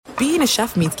being a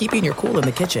chef means keeping your cool in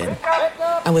the kitchen.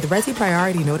 And with Resi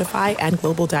Priority Notify and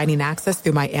Global Dining Access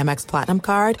through my Amex Platinum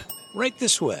card, right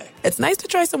this way. It's nice to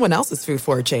try someone else's food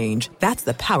for a change. That's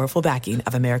the powerful backing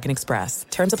of American Express.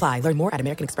 Terms apply. Learn more at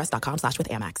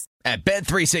americanexpress.com/withAmex. At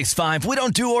Bet365, we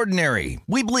don't do ordinary.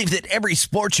 We believe that every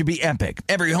sport should be epic.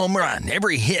 Every home run,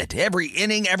 every hit, every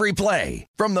inning, every play.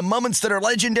 From the moments that are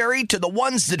legendary to the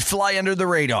ones that fly under the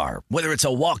radar. Whether it's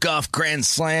a walk-off grand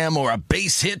slam or a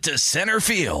base hit to center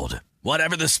field.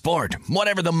 Whatever the sport,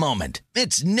 whatever the moment,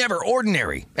 it's never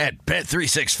ordinary at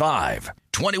Bet365.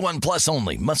 21 plus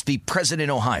only. Must be present in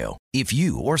Ohio. If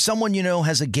you or someone you know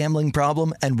has a gambling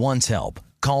problem and wants help,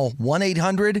 call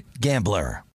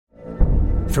 1-800-GAMBLER.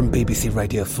 From BBC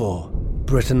Radio 4,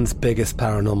 Britain's biggest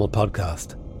paranormal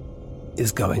podcast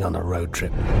is going on a road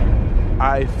trip.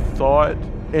 I thought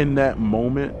in that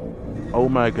moment, oh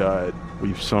my God,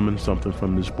 we've summoned something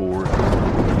from this board.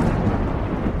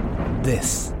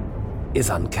 This is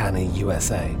Uncanny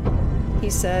USA. He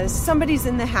says, somebody's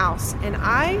in the house, and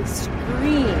I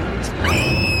screamed.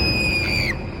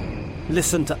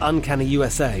 Listen to Uncanny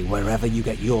USA wherever you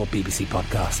get your BBC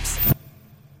podcasts,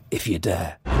 if you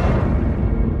dare.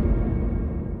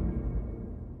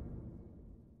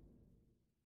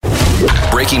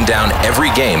 Breaking down every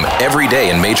game, every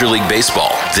day in Major League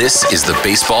Baseball. This is the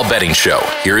Baseball Betting Show.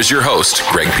 Here is your host,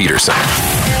 Greg Peterson.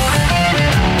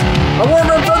 A warm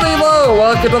up from the low.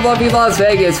 Welcome to lovely Las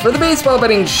Vegas for the Baseball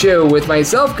Betting Show with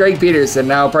myself, Greg Peterson,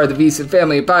 now part of the VSiN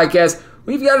Family Podcast.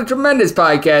 We've got a tremendous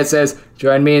podcast as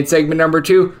join me in segment number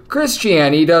 2, Chris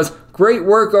Gian. He does great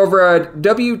work over at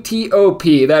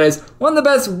WTOP. That is one of the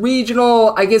best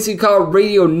regional, I guess you'd call it,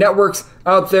 radio networks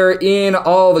out there in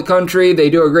all the country. They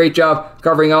do a great job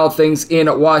covering all things in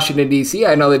Washington, D.C.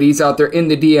 I know that he's out there in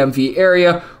the DMV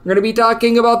area. We're going to be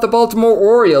talking about the Baltimore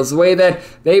Orioles, the way that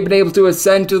they've been able to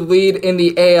ascend to the lead in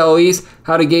the AL East,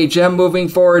 how to gauge them moving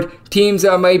forward, teams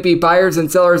that might be buyers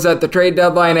and sellers at the trade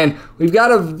deadline, and we've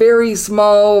got a very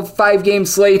small 5-game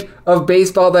slate of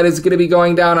baseball that is going to be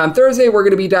going down on Thursday. We're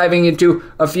going to be diving into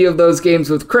a few of those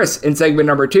games with Chris in segment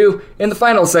number 2. In the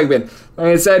final segment,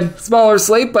 like I said, smaller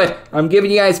slate, but I'm giving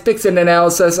you guys picks and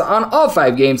analysis on all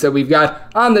 5 games that we've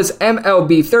got on this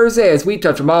MLB Thursday as we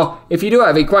touch them all. If you do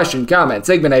have a question, comment,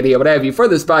 segment idea, what have you for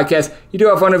this podcast, you do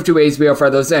have one of 2 ways we offer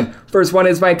those in. First one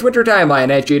is my Twitter timeline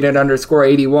at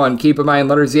 @Jaden_81. Keep in mind,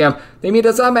 letters EM, they mean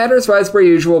does not matter, so as per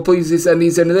usual, please do send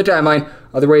these into the timeline.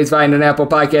 Other ways, find an Apple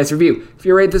Podcast review. If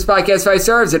you rate this podcast 5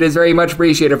 stars, it is very much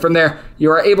appreciated. From there, you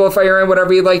are able to fire in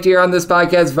whatever you'd like to hear on this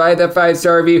podcast via that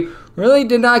 5-star review. Really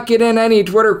did not get in any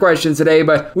Twitter questions today,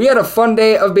 but we had a fun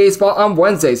day of baseball on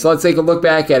Wednesday, so let's take a look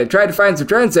back at it. Try to find some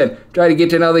trends and try to get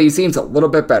to know these teams a little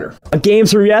bit better.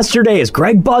 Games from yesterday is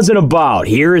Greg buzzing about.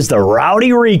 Here is the rowdy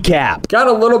recap. Got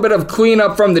a little bit of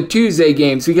cleanup from the Tuesday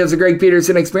games because of Greg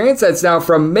Peterson Experience. That's now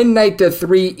from midnight to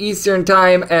 3 Eastern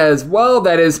time as well.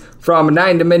 That is from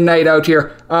 9 to midnight out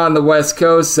here on the West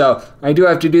Coast, so I do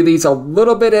have to do these a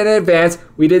little bit in advance.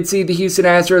 We did see the Houston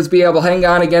Astros be able to hang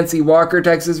on against the Walker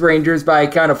Texas Rangers by a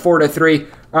count of 4-3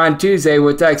 on Tuesday,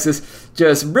 with Texas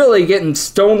just really getting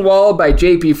stonewalled by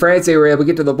J.P. France. They were able to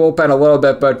get to the bullpen a little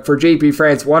bit, but for J.P.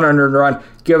 France, 100 run,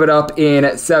 give it up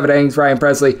in 7 innings. Ryan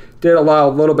Presley did allow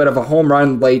a little bit of a home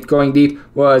run late. Going deep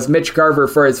was Mitch Garver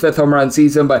for his 5th home run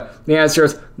season, but the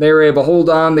Astros, they were able to hold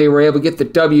on. They were able to get the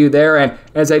W there, and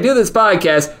as I do this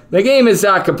podcast, the game is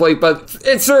not complete, but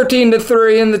it's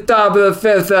 13-3 in the top of the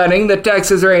 5th inning. The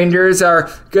Texas Rangers are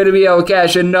going to be able to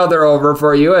cash another over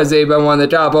for you, as they've been one of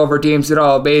the top over teams in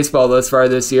all of baseball thus far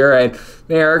this year, and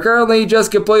they are currently just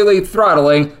completely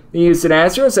throttling the Houston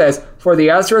Astros. As for the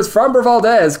Astros, Framber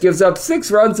Valdez gives up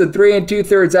 6 runs in 3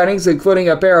 2/3 innings, including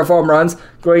a pair of home runs.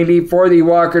 Going deep for the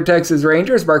Walker Texas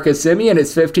Rangers, Marcus Semien,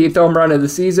 his 15th home run of the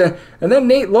season. And then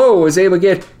Nate Lowe was able to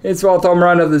get his 12th home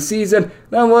run of the season.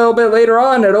 Then a little bit later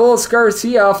on, Adolis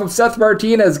Garcia off of Seth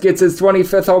Martinez gets his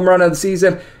 25th home run of the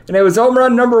season. And it was home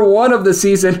run number 1 of the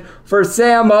season for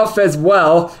Sam Huff as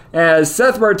well, as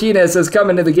Seth Martinez has come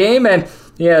into the game and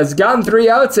he has gotten 3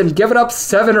 outs and given up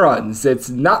 7 runs. It's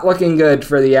not looking good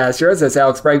for the Astros as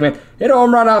Alex Bregman hit a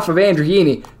home run off of Andrew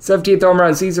Heaney. 17th home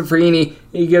run season for Heaney.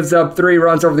 He gives up 3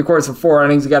 runs over the course of 4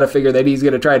 innings. You got to figure that he's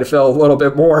going to try to fill a little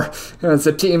bit more. It's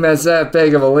a team that's that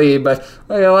big of a lead, but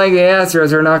like the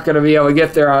Astros are not going to be able to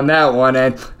get there on that one,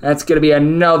 and that's going to be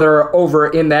another over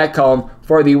in that column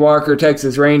for the Walker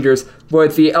Texas Rangers.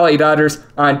 With the LA Dodgers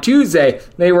on Tuesday,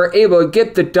 they were able to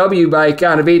get the W by a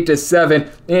count of 8-7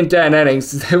 in 10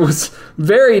 innings. It was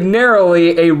very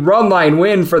narrowly a run line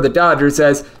win for the Dodgers,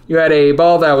 as you had a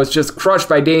ball that was just crushed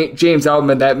by James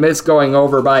Outman that missed going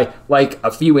over by like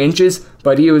a few inches,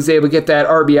 but he was able to get that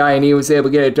RBI, and he was able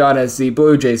to get it done as the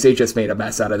Blue Jays, they just made a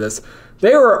mess out of this.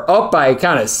 They were up by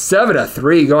kind of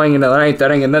 7-3 going into the 9th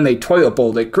inning, and then they toilet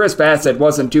bowled it. Chris Bassett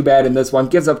wasn't too bad in this one,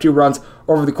 gives up 2 runs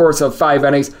over the course of 5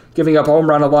 innings, giving up a home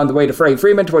run along the way to Freddie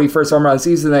Freeman, 21st home run of the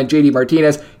season. Then JD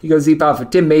Martinez, he goes deep off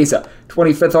of Tim Mesa,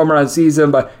 25th home run of the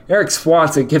season. But Eric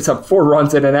Swanson gives up 4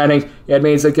 runs in an inning. He had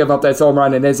Mesa give up that home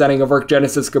run in his inning of work.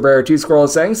 Genesis Cabrera, 2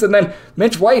 scoreless innings. And then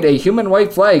Mitch White, a human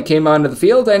white flag, came onto the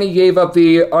field, and he gave up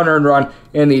the unearned run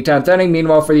in the 10th inning.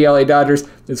 Meanwhile, for the LA Dodgers,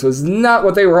 this was not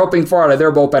what they were hoping for out of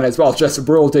their bullpen as well. Justin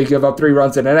Brule to give up 3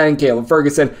 runs in an inning. Caleb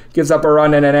Ferguson gives up a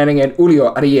run in an inning, and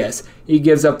Julio Arias, he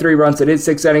gives up 3 runs in his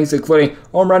 6 innings, including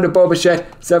home run to Bo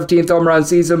Bichette, 17th home run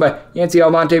season by Yancy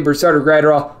Almonte, Bernardo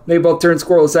Gratterall. They both turned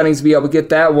scoreless innings to be able to get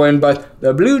that win, but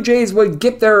the Blue Jays would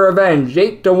get their revenge.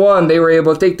 8-1, they were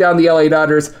able to take down the LA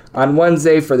Dodgers on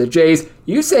Wednesday for the Jays.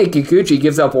 Yusei Kikuchi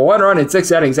gives up 1 run in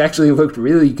 6 innings, actually looked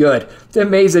really good. Tim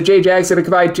Mesa, Jay Jackson a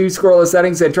combined 2 scoreless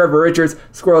innings, and Trevor Richards,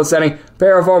 scoreless inning.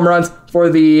 Pair of home runs for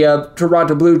the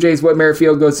Toronto Blue Jays. Whit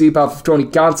Merrifield goes deep off of Tony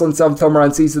Gonsolin, 7th home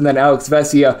run season. Then Alex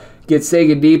Vesia gets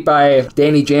taken deep by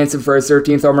Danny Jansen for his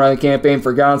 13th home run of the campaign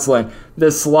for Gonsolin.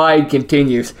 The slide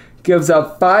continues. Gives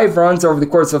up 5 runs over the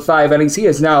course of 5 innings. He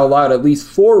has now allowed at least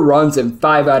 4 runs in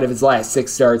 5 out of his last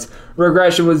 6 starts.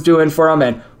 Regression was due in for him,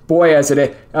 and boy, has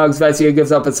it. Alex Vesia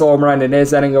gives up a home run in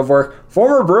his inning of work.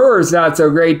 Former Brewers, not so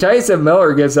great. Tyson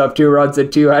Miller gives up 2 runs in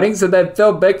 2 innings. And then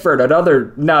Phil Bickford,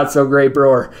 another not so great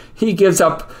Brewer, he gives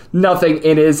up nothing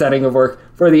in his inning of work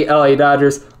for the LA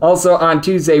Dodgers. Also on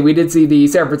Tuesday, we did see the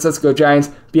San Francisco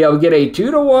Giants be able to get a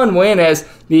 2-1 win, as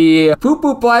the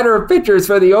poo-poo platter of pitchers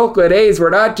for the Oakland A's were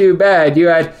not too bad. You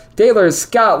had Taylor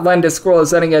Scott lend a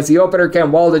scoreless inning as the opener.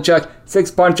 Ken Waldichuk,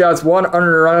 6 punch-outs, 1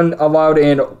 earned run allowed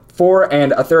in 4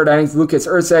 1/3 innings. Lucas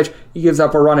Ursech, he gives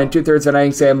up a run in 2/3 of an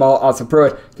inning. Sam Mull, Austin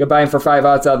Pruitt, goodbye for 5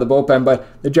 outs out of the bullpen, but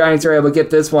the Giants are able to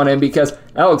get this one in because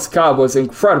Alex Cobb was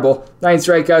incredible. 9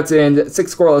 strikeouts in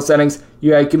 6 scoreless innings.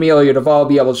 You had Camilo Duvall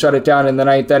be able to shut it down in the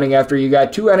 9th inning after you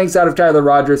got 2 innings out of Tyler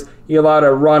Rogers. He allowed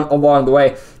a run along the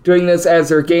way. Doing this as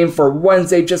their game for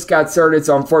Wednesday just got started,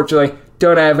 so unfortunately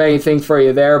don't have anything for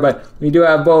you there, but we do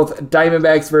have both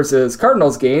Diamondbacks versus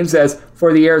Cardinals games, as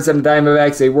for the Arizona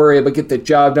Diamondbacks, they were able to get the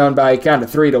job done by kind of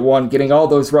 3-1, getting all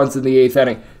those runs in the 8th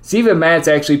inning. Steven Matz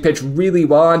actually pitched really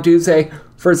well on Tuesday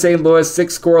for St. Louis,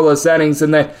 6 scoreless innings,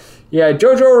 and then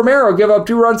Jojo Romero give up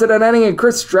 2 runs in an inning, and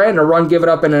Chris Stratton a run given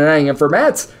up in an inning. And for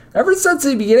Matz, ever since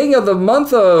the beginning of the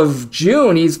month of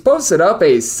June, he's posted up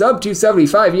a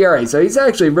sub-275 ERA, so he's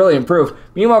actually really improved.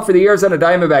 Meanwhile, for the Arizona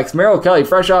Diamondbacks, Merrill Kelly,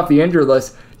 fresh off the injured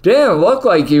list, didn't look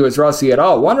like he was rusty at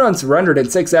all. 1 run surrendered in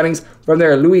 6 innings. From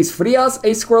there, Luis Frias,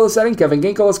 a scoreless inning, Kevin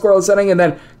Ginkel, a scoreless inning, and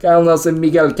then Kyle Nelson,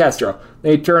 Miguel Castro,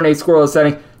 they turn a scoreless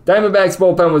inning. Diamondbacks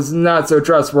bullpen was not so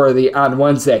trustworthy on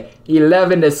Wednesday.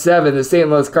 11-7, the St.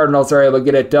 Louis Cardinals are able to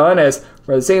get it done, as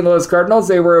for the St. Louis Cardinals,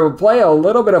 they were able to play a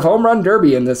little bit of home run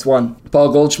derby in this one.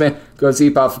 Paul Goldschmidt goes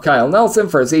deep off of Kyle Nelson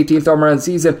for his 18th home run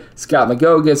season. Scott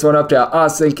McGough gives one up to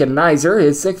Austin Knizer,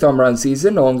 his 6th home run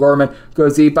season. Nolan Gorman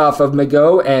goes deep off of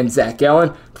McGough and Zach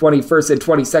Gallen, 21st and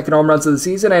 22nd home runs of the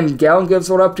season, and Gallen gives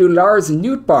one up to Lars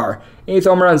Nootbaar, 8th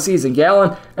home run season.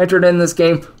 Gallen entered in this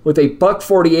game with a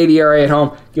 .48 ERA at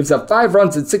home, gives up 5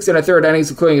 runs in 6 1/3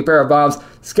 innings, including a pair of bombs.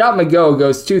 Scott McGough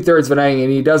goes 2/3 of an inning,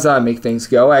 and he does not make things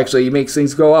go. Actually, he makes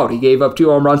things go out. He gave up 2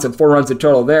 home runs and 4 runs in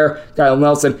total there. Kyle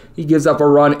Nelson, he gives up a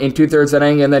run in 2/3 of an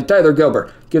inning, and then Tyler Gilbert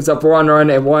gives up 1 run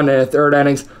and 1 1/3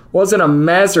 innings. Wasn't a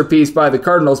masterpiece by the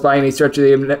Cardinals by any stretch of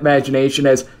the imagination,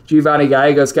 as Giovanni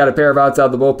Gallegos got a pair of outs out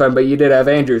of the bullpen, but you did have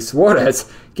Andrew Suarez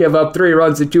give up 3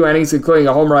 runs in 2 innings, including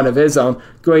a home run of his own.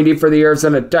 Going deep for the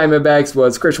Arizona Diamondbacks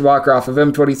was Christian Walker off of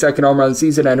him, 22nd home run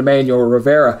season, and Emmanuel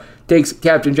Rivera takes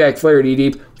Captain Jack Flaherty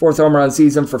deep, 4th home run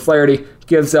season for Flaherty,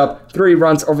 gives up 3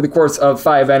 runs over the course of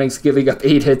 5 innings, giving up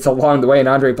 8 hits along the way, and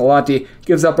Andre Palante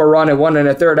gives up a run in 1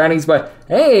 1/3 innings, but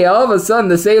hey, all of a sudden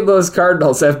the St. Louis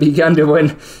Cardinals have begun to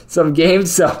win some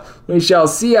games, so we shall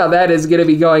see how that is going to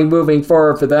be going moving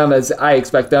forward for them, as I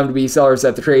expect them to be sellers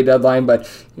at the trade deadline, but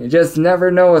you just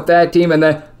never know with that team. And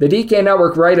then the DK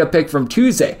Network write-up pick from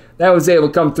Tuesday, that was able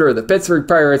to come through. The Pittsburgh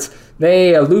Pirates,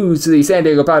 they lose to the San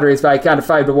Diego Padres by a count of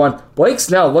 5-1. Blake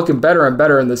Snell looking better and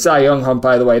better in the Cy Young hunt,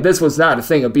 by the way. This was not a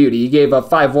thing of beauty. He gave up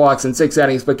 5 walks in 6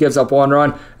 innings, but gives up 1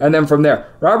 run. And then from there,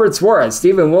 Robert Suarez,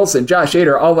 Steven Wilson, Josh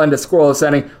Hader all end a scoreless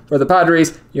inning For the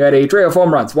Padres, you had a trio of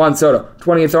home runs. Juan Soto,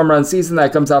 20th home run season.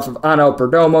 That comes off of Angel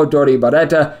Perdomo. Dori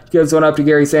Barreta gives one up to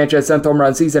Gary Sanchez, 10th home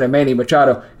run season. And Manny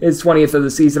Machado is 20th of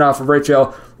the season off of Rich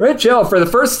Hill. Rich Hill, for the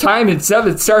first time in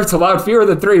 7 starts, allowed fewer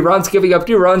than 3 runs, giving up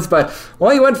 2 runs, but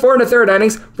only went 4 1/3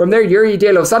 innings. From there, Yuri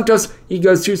De Los Santos, he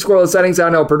goes 2 scoreless innings.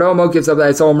 Angel Perdomo gives up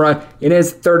that home run in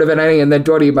his 3rd of an inning, and then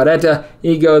Dori Barreta,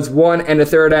 he goes 1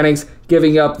 1/3 innings,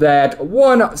 giving up that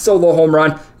 1 solo home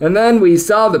run. And then we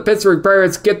saw the Pittsburgh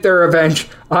Pirates get their revenge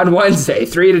on Wednesday,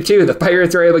 3-2. The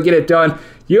Pirates were able to get it done.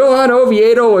 Johan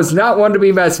Oviedo was not one to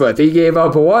be messed with. He gave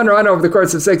up 1 run over the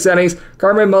course of 6 innings.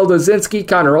 Carmen Moldozinski,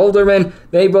 Connor Olderman,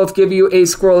 they both give you a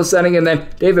scoreless inning, and then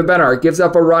David Benhart gives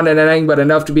up a run in an inning, but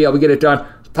enough to be able to get it done.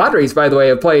 Padres, by the way,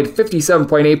 have played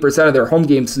 57.8% of their home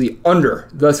games to the under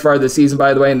thus far this season,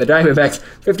 by the way, and the Diamondbacks,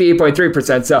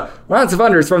 58.3%. So lots of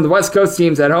unders from the West Coast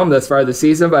teams at home thus far this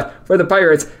season, but for the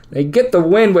Pirates, they get the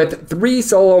win with 3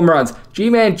 solo home runs.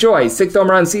 G-Man Choi, 6th home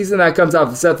run season, that comes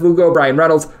off of Seth Lugo. Brian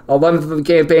Reynolds, 11th of the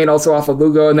campaign, also off of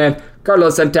Lugo, and then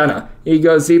Carlos Santana, he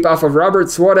goes deep off of Robert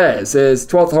Suarez, his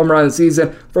 12th home run of the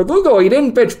season. For Lugo, he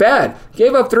didn't pitch bad.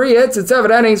 Gave up 3 hits in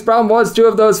 7 innings. Problem was 2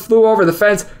 of those flew over the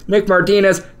fence. Nick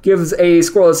Martinez gives a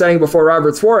scoreless inning before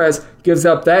Robert Suarez gives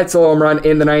up that solo home run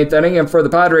in the 9th inning. And for the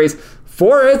Padres,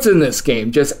 4 hits in this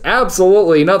game. Just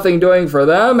absolutely nothing doing for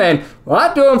them, and a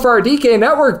lot doing for our DK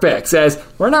Network picks, as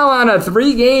we're now on a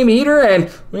 3-game heater, and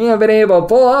we have been able to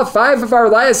pull off 5 of our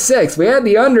last 6. We had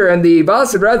the under in the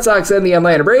Boston Red Sox and the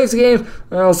Atlanta Braves game.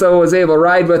 I also was able to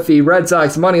ride with the Red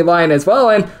Sox money line as well,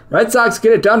 and Red Sox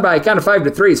get it done by a count of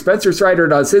 5-3. Spencer Strider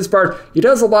does his part. He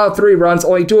does allow 3 runs,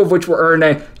 only 2 of which were earned,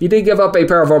 and he did give up a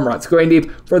pair of home runs. Going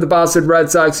deep for the Boston Red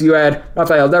Sox, you had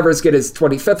Rafael Devers get his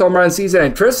 25th home run season,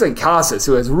 and Tristan Casas,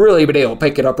 who has really been able to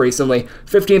pick it up recently,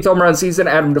 15th home run season.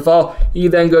 Adam Duvall, he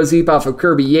then goes deep off of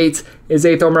Kirby Yates, his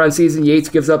 8th home run season. Yates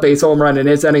gives up a home run in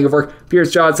his inning of work.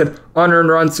 Pierce Johnson, unearned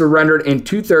runs surrendered in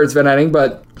 2/3 of an inning,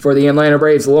 but for the Atlanta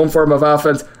Braves, lone form of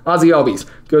offense, Ozzie Albies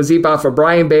goes deep off of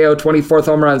Brian Bayo, 24th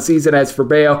home run season. As for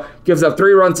Bayo, gives up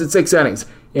 3 runs in 6 innings.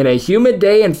 In a humid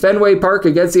day in Fenway Park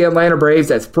against the Atlanta Braves,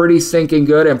 that's pretty stinking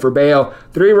good. And for Bayo,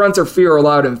 3 runs or fewer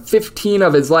allowed in 15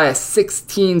 of his last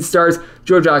 16 starts.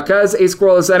 Joe Jaquez, a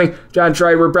scoreless inning. John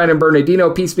Schreiber, Brandon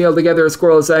Bernardino piecemeal together a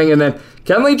scoreless inning. And then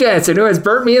Kenley Jansen, who has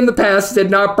burnt me in the past, did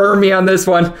not burn me on this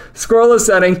one. Scoreless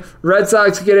inning. Red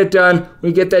Sox get it done.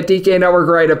 We get that DK Network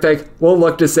write-up pick. We'll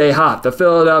look to stay hot. The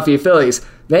Philadelphia Phillies,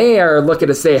 they are looking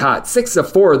to stay hot.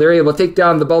 6-4. They're able to take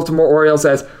down the Baltimore Orioles.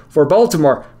 As for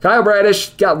Baltimore, Kyle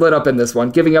Bradish got lit up in this one,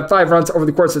 giving up 5 runs over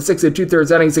the course of 6 2/3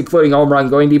 innings, including a home run.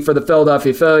 Going deep for the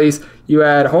Philadelphia Phillies, you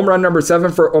had home run number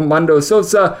 7 for Omando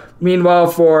Sosa. Meanwhile,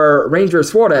 for Ranger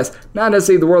Suarez, not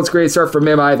necessarily the world's greatest start from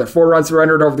him either. 4 runs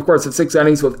surrendered over the course of 6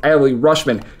 innings, with Adley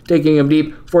Rutschman taking him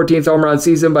deep, 14th home run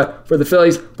season. But for the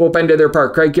Phillies, bullpen did their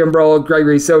part. Craig Kimbrell,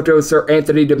 Gregory Soto, Sir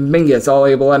Anthony Dominguez, all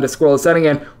able to end a scoreless inning.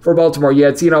 And for Baltimore, you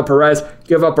had Zeno Perez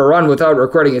give up a run without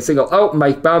recording a single out.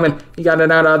 Mike Baumann, he got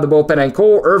an out of the bullpen, and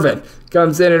Cole Irvin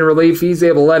comes in relief. He's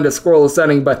able to end a scoreless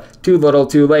inning, but too little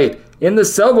too late. In the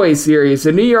Subway Series,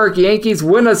 the New York Yankees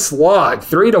win a slog,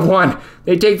 3-1.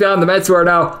 They take down the Mets, who are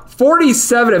now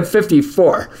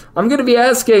 47-54. I'm going to be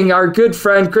asking our good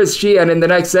friend Chris Sheehan in the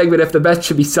next segment if the Mets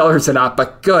should be sellers or not,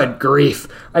 but good grief.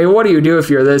 I mean, what do you do if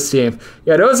you're this team?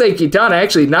 Yeah, Jose Quintana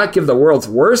actually not give the world's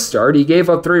worst start. He gave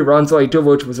up 3 runs, only 2 of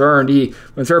which was earned. He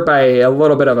was hurt by a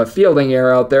little bit of a fielding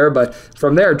error out there, but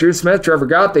from there, Drew Smith, Trevor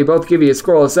Gott, they both give you a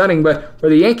scoreless inning. But for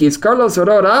the Yankees, Carlos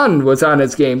Rodon was on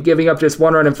his game, giving up just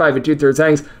 1 run in 5 2/3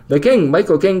 innings. The King,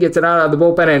 Michael King, gets it out of the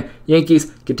bullpen, and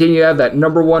Yankees continue to have that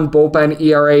number 1 bullpen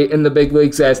ERA in the big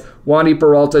leagues, as Wandy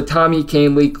Peralta, Tommy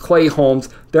Kahnle, Clay Holmes,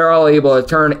 they're all able to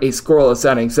turn a scoreless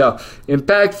inning. So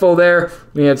impactful there.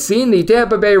 We have seen the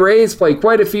Tampa Bay Rays play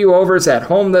quite a few overs at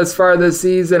home thus far this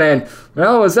season, and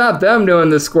well, it was not them doing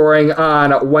the scoring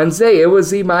on Wednesday. It was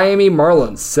the Miami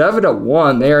Marlins,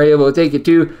 7-1. They are able to take it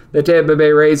to the Tampa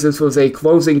Bay Rays. This was a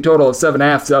closing total of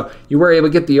 7.5, so you were able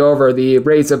to get the over. The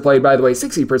Rays have played, by the way,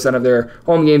 60% of their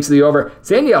home games to the over.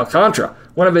 Sandy Alcantara,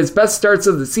 one of his best starts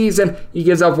of the season. He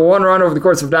gives up 1 run over the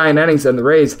course of 9 innings, and the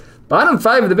Rays, bottom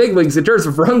 5 of the big leagues in terms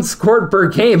of runs scored per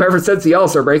game ever since the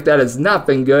All-Star break. That has not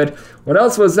been good. What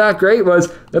else was not great was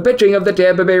the pitching of the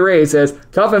Tampa Bay Rays, as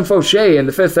Calvin Fauché in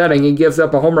the 5th inning, he gives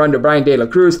up a home run to Brian De La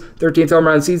Cruz. 13th home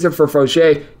run season for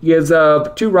Fauché. He gives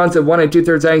up 2 runs in 1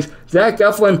 2/3 innings. Zach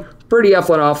Eflin, pretty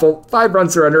effing awful. 5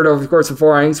 runs surrendered over the course of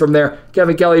 4 innings. From there,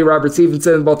 Kevin Kelly, Robert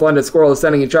Stevenson, both landed scoreless,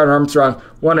 ending, and Sean Armstrong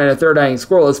 1 1/3 innings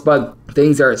scoreless, but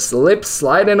things are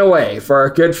sliding away for our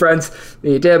good friends,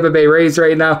 the Tampa Bay Rays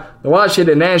right now. The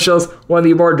Washington Nationals, one of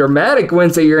the more dramatic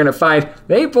wins that you're going to find.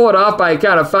 They pull it off by a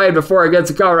count of 5-4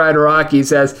 against the Colorado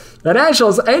Rockies as the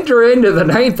Nationals enter into the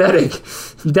 9th inning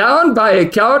down by a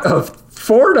count of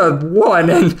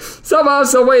 4-1, and somehow,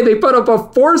 some way, they put up a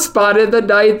 4 spot in the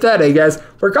 9th inning. As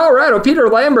for Colorado, Peter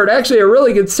Lambert, actually a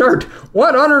really good start.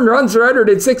 100 runs surrendered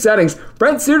in 6 innings.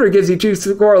 Brent Suter gives you 2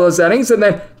 scoreless innings, and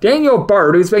then Daniel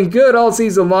Bard, who's been good all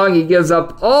season long, he gives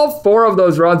up all 4 of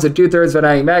those runs in 2/3 of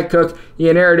an inning. Matt Cook, he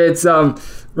inherited some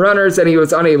runners, and he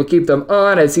was unable to keep them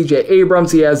on. As C.J.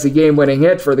 Abrams, he has the game-winning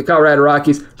hit for the Colorado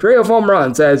Rockies. Trio of home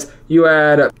runs, as you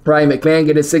had Ryan McMahon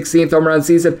get his 16th home run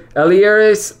season.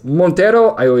 Elieres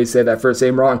Montero, I always say that first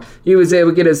name wrong, he was able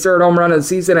to get his 3rd home run of the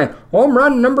season, and home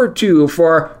run number 2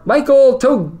 for Michael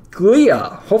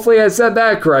Toglia. Hopefully I said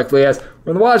that correctly, as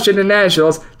from the Washington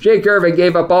Nationals, Jake Irvin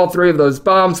gave up all 3 of those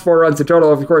bombs, 4 runs in total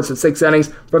over the course of 6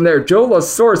 innings. From there, Joe La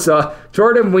Sorsa,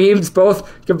 Jordan Weems, both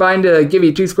combined to give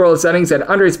you 2 scoreless innings, and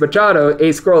Andres Machado, a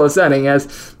scoreless inning, as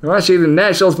the Washington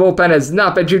Nationals bullpen has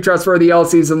not been too trustworthy all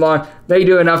season long. They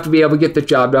do enough to be able to get the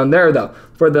job done there, though.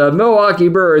 For the Milwaukee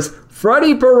Brewers,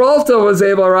 Freddie Peralta was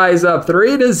able to rise up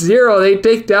 3-0. They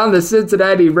take down the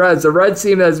Cincinnati Reds, a Reds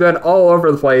team that has been all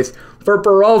over the place. For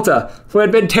Peralta, who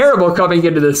had been terrible coming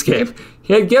into this game,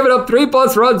 he had given up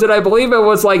 3+ runs, and I believe it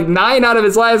was like 9 out of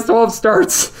his last 12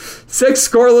 starts. 6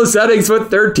 scoreless innings with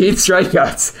 13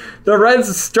 strikeouts. The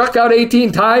Reds struck out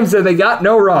 18 times, and they got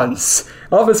no runs.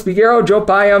 Elvis Figueroa, Joe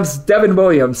Payams, Devin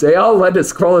Williams, they all led to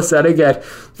scoreless inning. And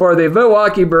for the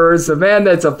Milwaukee Brewers, the man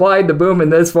that's applied the boom in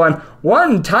this one,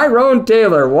 Tyrone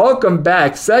Taylor. Welcome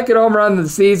back. 2nd home run of the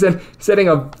season, sitting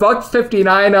a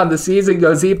 $159 on the season,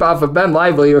 goes deep off of Ben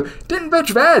Lively, who didn't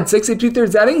pitch bad. 6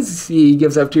 2/3 innings, he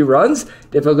gives up 2 runs.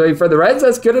 Difficulty for the Reds,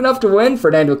 that's good enough to win.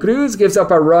 Fernando Cruz gives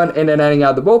up a run in an inning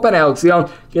out of the bullpen. Alex Young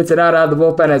gets it out of the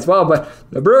bullpen as well. But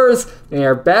the Brewers, they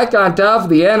are back on top of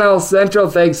the NL Central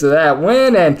thanks to that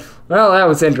win. And, well, that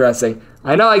was interesting.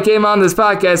 I know I came on this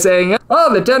podcast saying,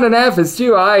 oh, the 10.5 is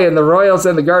too high in the Royals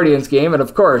and the Guardians game. And,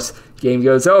 of course, game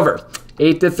goes over.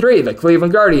 8-3, the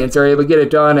Cleveland Guardians are able to get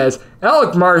it done as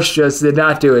Alec Marsh just did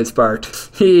not do his part.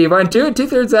 He went 2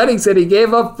 2/3 innings and he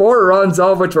gave up 4 runs,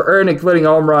 all of which were earned, including a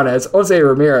home run, as Jose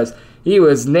Ramirez, he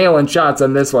was nailing shots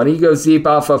on this one. He goes deep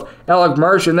off of Alec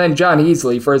Marsh and then John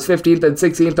Heasley for his 15th and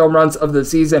 16th home runs of the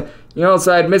season. You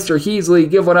also had Mr. Heasley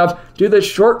give one up to the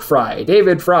short fry.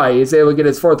 David Fry is able to get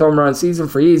his 4th home run of the season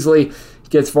for Heasley.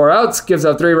 Gets 4 outs, gives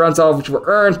up 3 runs, all of which were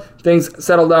earned. Things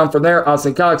settle down from there.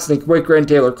 Austin Cox, Nick Wickren,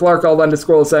 Taylor Clark all end a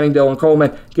scoreless inning. Dylan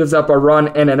Coleman gives up a run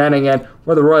in an inning. And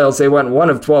for the Royals, they went 1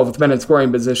 of 12 with men in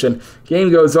scoring position.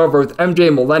 Game goes over with MJ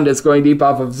Melendez going deep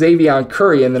off of Xavier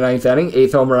Curry in the 9th inning.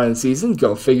 8th home run of the season.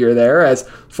 Go figure there. As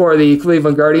for the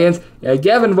Cleveland Guardians,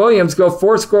 Gavin Williams go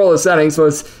 4 scoreless innings,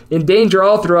 was in danger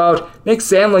all throughout. Nick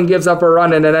Sandlin gives up a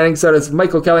run in an inning. So does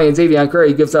Michael Kelly, and Xavier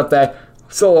Curry gives up that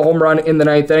solo home run in the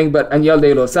 9th inning, but Aniel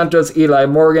de los Santos, Eli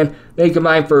Morgan, they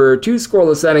combined for 2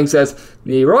 scoreless innings. As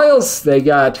the Royals, they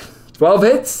got 12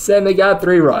 hits and they got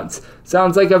 3 runs.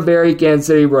 Sounds like a very Kansas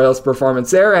City Royals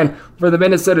performance there. And for the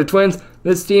Minnesota Twins,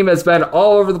 this team has been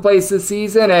all over the place this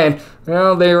season, and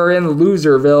well, they were in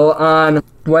Loserville on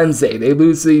Wednesday. They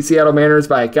lose to the Seattle Mariners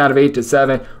by a count of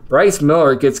 8-7. Bryce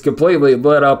Miller gets completely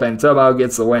lit up and somehow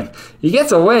gets the win. He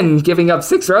gets a win, giving up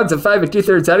 6 runs in 5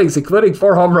 2/3 innings, including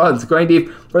 4 home runs. Going deep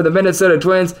for the Minnesota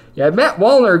Twins, you had Matt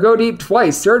Wallner go deep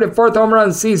twice, 3rd and 4th home run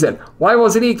of the season. Why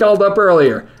wasn't he called up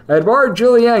earlier? Edouard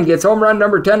Julien gets home run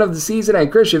number 10 of the season,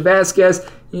 and Christian Vasquez,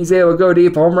 he's able to go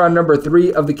deep, home run number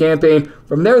 3 of the campaign.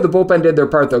 From there, the bullpen did their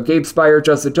part, though. Gabe Spire,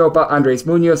 Justin Topa, Andres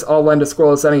Munoz all lend a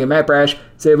scoreless inning, and Matt Brash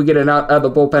is able to get an out of the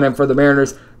bullpen. And for the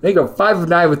Mariners, they go 5 of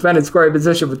 9 with men in scoring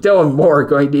position, with Dylan Moore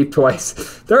going deep twice.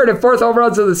 3rd and 4th home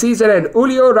runs of the season, and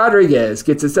Julio Rodriguez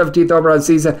gets his 17th home run of the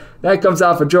season. That comes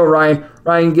off of Joe Ryan.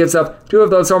 Ryan gives up 2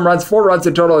 of those home runs, 4 runs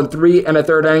in total in 3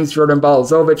 1/3 innings. Jordan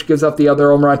Balazovic gives up the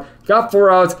other home run, got 4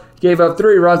 outs, gave up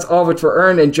 3 runs, all of which were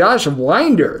earned. And Josh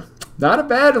Winder, not a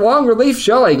bad long relief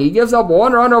showing. He gives up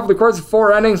 1 run over the course of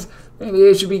 4 innings. Maybe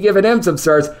they should be giving him some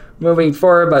starts moving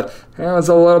forward, but that was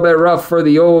a little bit rough for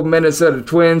the old Minnesota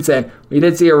Twins, and we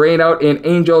did see a rain out in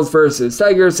Angels versus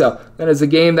Tigers, so that is a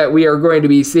game that we are going to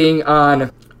be seeing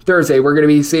on Thursday. We're going to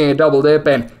be seeing a double dip,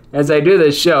 and as I do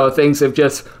this show, things have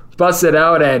just busted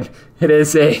out, and it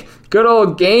is a good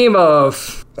old game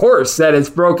of horse that is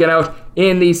broken out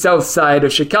in the south side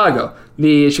of Chicago.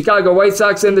 The Chicago White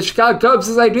Sox and the Chicago Cubs,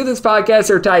 as I do this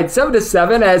podcast, are tied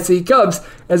 7-7 as the Cubs,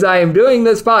 as I am doing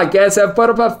this podcast, have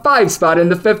put up a 5 spot in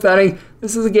the 5th inning.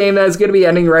 This is a game that is going to be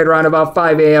ending right around about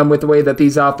 5 a.m. with the way that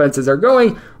these offenses are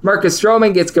going. Marcus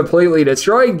Stroman gets completely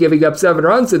destroyed, giving up 7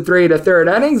 runs in 3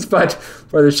 1/3 innings. But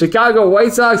for the Chicago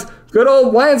White Sox, good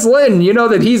old Lance Lynn, you know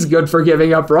that he's good for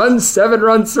giving up runs. 7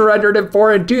 runs surrendered in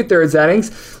 4 2/3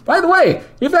 innings. By the way,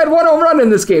 you've had 1 home run in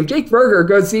this game. Jake Berger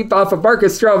goes deep off of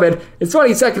Marcus Stroman. His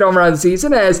 22nd home run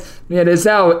season, as it is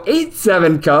now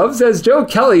 8-7 Cubs, as Joe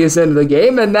Kelly is into the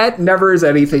game, and that never is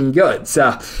anything good.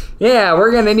 So, yeah,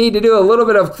 we're going to need to do a little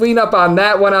bit of cleanup on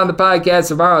that one on the podcast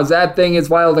tomorrow, as that thing is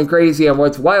wild and crazy. And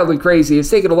what's wild and crazy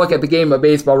is taking a look at the game of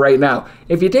baseball right now.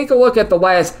 If you take a look at the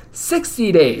last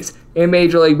 60 days in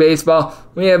Major League Baseball,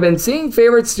 we have been seeing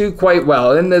favorites do quite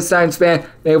well. In this time span,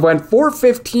 they went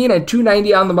 415 and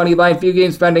 290 on the money line. Few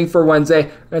games pending for Wednesday.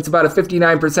 That's about a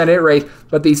 59% hit rate.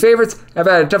 But these favorites have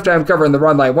had a tough time covering the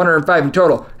run line. 105 in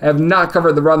total have not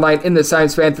covered the run line in this time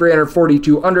span.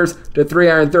 342 unders to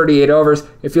 338 overs.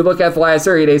 If you look at the last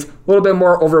 30 days, a little bit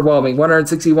more overwhelming.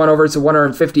 161 overs to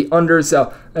 150 unders.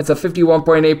 So that's a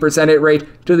 51.8% hit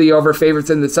rate to the over. Favorites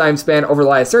in the time span over the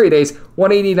last 30 days,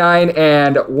 189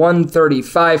 and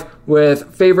 135, with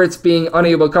favorites being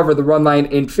unable to cover the run line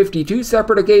in 52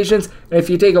 separate occasions. And if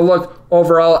you take a look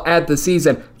overall at the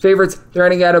season, favorites, they're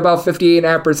ending at about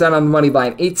 58.5% on the money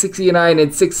line, 869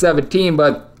 and 617,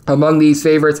 but among these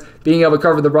favorites, being able to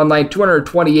cover the run line,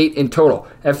 228 in total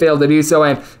have failed to do so,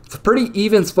 and it's a pretty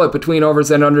even split between overs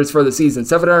and unders for the season,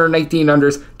 719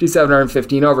 unders to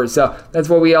 715 overs. So that's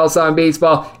what we all saw in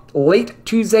baseball late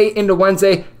Tuesday into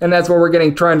Wednesday, and that's what we're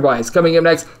getting trend-wise. Coming up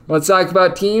next, let's talk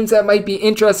about teams that might be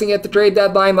interesting at the trade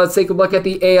deadline. Let's take a look at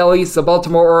the AL East, the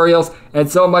Baltimore Orioles,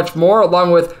 and so much more,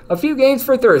 along with a few games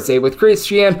for Thursday with Chris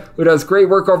Sheehan, who does great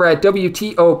work over at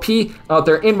WTOP out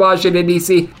there in Washington,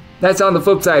 D.C. That's on the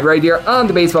flip side right here on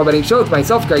the Baseball Betting Show with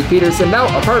myself, Greg Peterson, now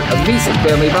a part of the VSiN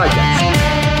Family Podcast.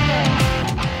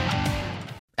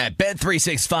 At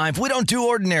Bet365, we don't do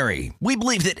ordinary. We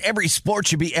believe that every sport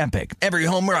should be epic. Every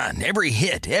home run, every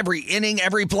hit, every inning,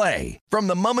 every play. From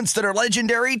the moments that are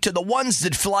legendary to the ones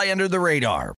that fly under the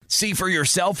radar. See for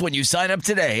yourself when you sign up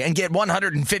today and get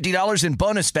 $150 in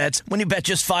bonus bets when you bet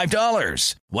just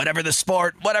 $5. Whatever the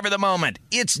sport, whatever the moment,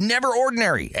 it's never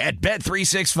ordinary at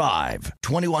Bet365.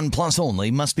 21 plus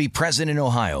only. Must be present in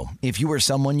Ohio. If you or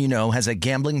someone you know has a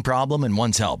gambling problem and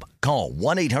wants help, call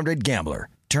 1-800-GAMBLER.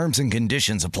 Terms and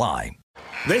conditions apply.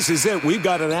 This is it. We've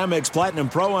got an Amex Platinum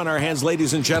Pro on our hands,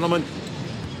 ladies and gentlemen.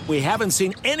 We haven't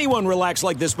seen anyone relax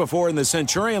like this before in the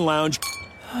Centurion Lounge.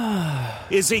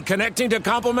 Is he connecting to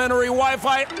complimentary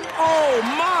Wi-Fi? Oh,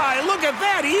 my. Look at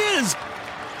that. He is.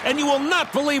 And you will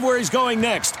not believe where he's going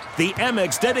next. The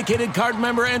Amex dedicated card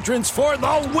member entrance for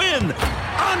the win.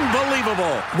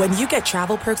 Unbelievable. When you get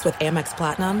travel perks with Amex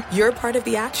Platinum, you're part of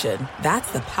the action.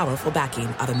 That's the powerful backing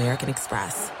of American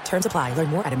Express. Terms apply. Learn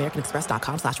more at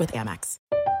americanexpress.com/withAmex.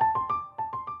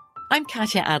 I'm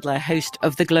Katya Adler, host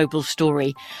of The Global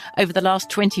Story. Over the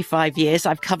last 25 years,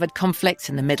 I've covered conflicts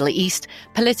in the Middle East,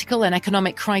 political and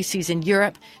economic crises in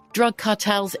Europe, drug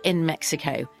cartels in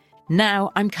Mexico.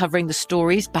 Now I'm covering the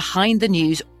stories behind the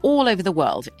news all over the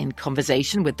world in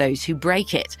conversation with those who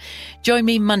break it. Join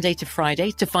me Monday to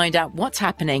Friday to find out what's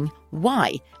happening,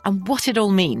 why, and what it all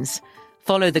means.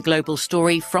 Follow The Global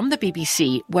Story from the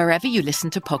BBC wherever you listen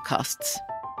to podcasts.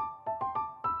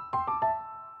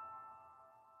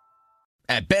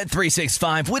 At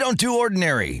Bet365, we don't do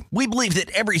ordinary. We believe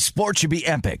that every sport should be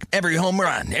epic. Every home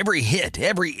run, every hit,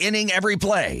 every inning, every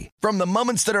play. From the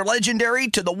moments that are legendary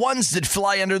to the ones that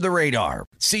fly under the radar.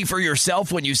 See for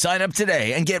yourself when you sign up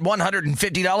today and get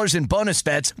 $150 in bonus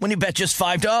bets when you bet just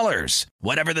 $5.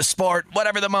 Whatever the sport,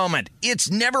 whatever the moment, it's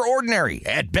never ordinary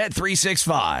at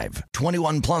Bet365.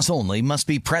 21 plus only. Must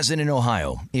be present in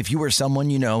Ohio. If you or someone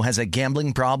you know has a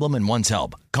gambling problem and wants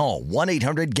help, call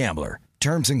 1-800-GAMBLER.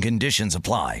 Terms and conditions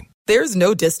apply. There's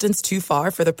no distance too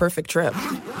far for the perfect trip.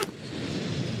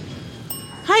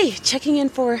 Hi, checking in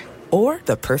for... Or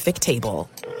the perfect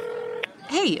table.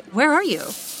 Hey, where are you?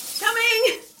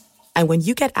 Coming! And when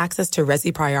you get access to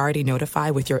Resi Priority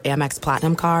Notify with your Amex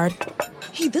Platinum card...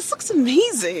 Hey, this looks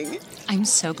amazing. I'm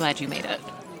so glad you made it.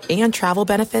 And travel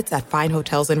benefits at fine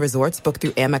hotels and resorts booked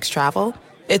through Amex Travel,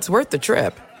 it's worth the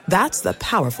trip. That's the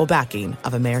powerful backing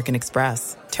of American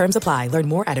Express. Terms apply. Learn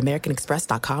more at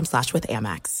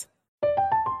americanexpress.com/withAmex.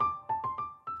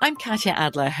 I'm Katya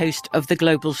Adler, host of The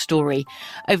Global Story.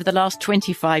 Over the last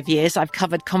 25 years, I've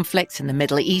covered conflicts in the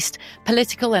Middle East,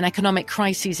 political and economic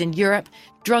crises in Europe,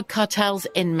 drug cartels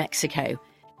in Mexico.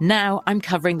 Now I'm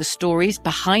covering the stories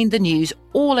behind the news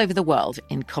all over the world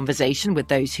in conversation with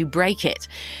those who break it.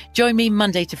 Join me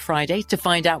Monday to Friday to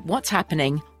find out what's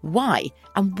happening, why,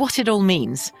 and what it all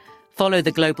means. Follow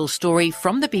The Global Story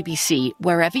from the BBC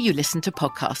wherever you listen to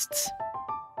podcasts.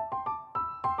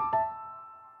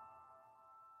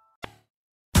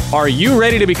 Are you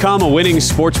ready to become a winning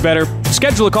sports bettor?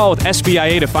 Schedule a call with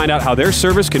SBIA to find out how their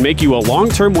service can make you a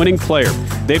long-term winning player.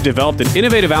 They've developed an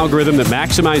innovative algorithm that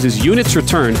maximizes units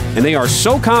return, and they are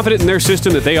so confident in their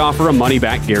system that they offer a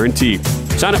money-back guarantee.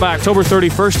 Sign up by October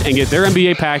 31st and get their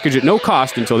MBA package at no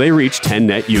cost until they reach 10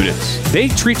 net units. They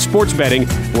treat sports betting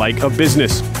like a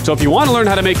business. So if you want to learn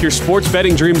how to make your sports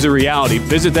betting dreams a reality,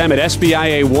 visit them at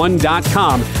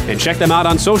SBIA1.com and check them out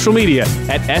on social media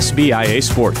at SBIA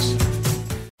Sports.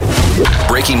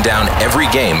 Breaking down every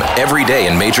game, every day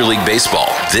in Major League Baseball.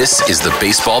 This is the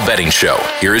Baseball Betting Show.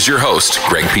 Here is your host,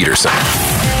 Greg Peterson.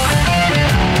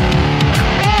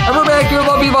 And we're back here in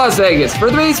lovely Las Vegas for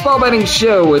the Baseball Betting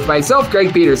Show with myself,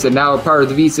 Greg Peterson, now a part of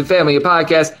the VSiN family of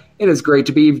podcasts. It is great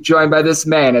to be joined by this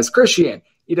man as Christian.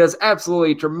 He does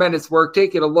absolutely tremendous work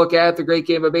taking a look at the great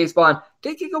game of baseball and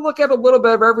taking a look at a little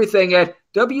bit of everything at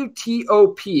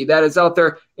WTOP that is out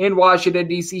there in Washington,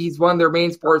 D.C. He's one of their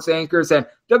main sports anchors, and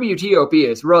WTOP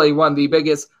is really one of the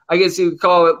biggest, I guess you could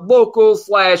call it,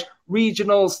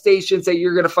 local/regional stations that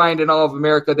you're going to find in all of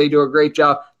America. They do a great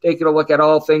job taking a look at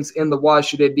all things in the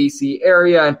Washington, D.C.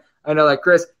 area, and I know that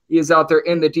Chris, he is out there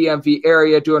in the DMV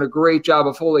area doing a great job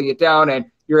of holding it down, and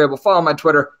you're able to follow him on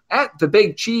Twitter at The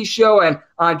Big Cheese Show, and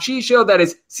on Cheese Show, that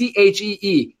is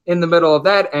CHEE in the middle of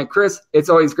that. And Chris, it's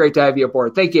always great to have you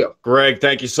aboard. Thank you. Greg,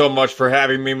 thank you so much for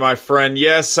having me, my friend.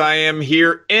 Yes, I am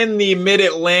here in the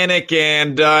Mid-Atlantic,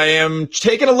 and I am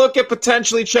taking a look at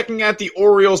potentially checking out the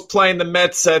Orioles playing the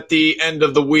Mets at the end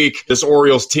of the week. This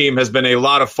Orioles team has been a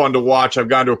lot of fun to watch. I've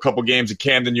gone to a couple games at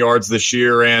Camden Yards this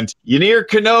year, and Yennier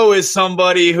Cano is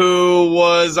somebody who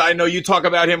was, I know you talk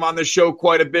about him on the show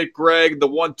quite a bit, Greg, the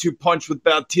 1-2 punch with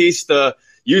Bautista.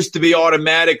 Used to be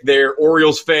automatic there.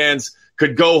 Orioles fans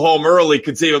could go home early,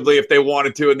 conceivably, if they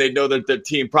wanted to, and they'd know that their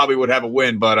team probably would have a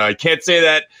win. But I can't say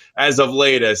that as of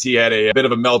late, as he had a bit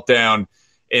of a meltdown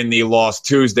in the loss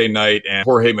Tuesday night, and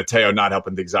Jorge Mateo not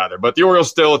helping things either. But the Orioles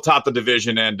still atop the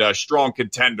division and a strong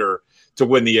contender to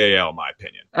win the AL, in my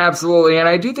opinion. Absolutely, and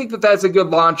I do think that that's a good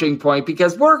launching point,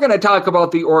 because we're going to talk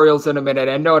about the Orioles in a minute,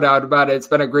 and no doubt about it, it's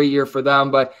been a great year for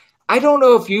them. But I don't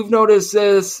know if you've noticed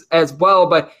this as well,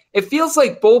 but it feels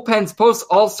like bullpens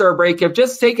post-All-Star break have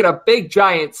just taken a big,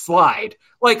 giant slide,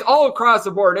 like all across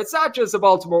the board. It's not just the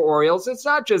Baltimore Orioles. It's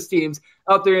not just teams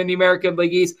out there in the American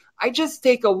League East. I just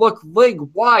take a look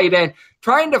league-wide, and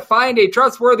trying to find a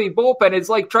trustworthy bullpen is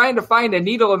like trying to find a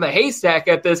needle in the haystack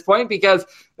at this point, because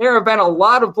there have been a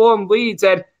lot of blown leads,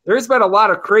 and there's been a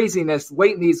lot of craziness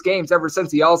late in these games ever since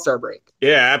the All-Star break.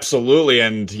 Yeah, absolutely.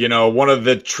 And, you know, one of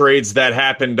the trades that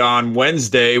happened on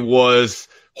Wednesday was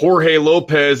Jorge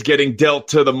Lopez getting dealt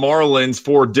to the Marlins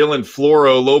for Dylan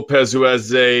Floro. Lopez, who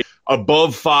has a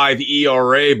above 5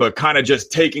 ERA, but kind of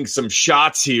just taking some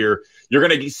shots here. You're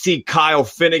going to see Kyle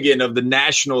Finnegan of the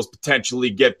Nationals potentially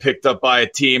get picked up by a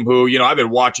team who, you know, I've been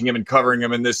watching him and covering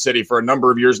him in this city for a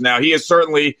number of years now. He has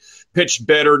certainly pitched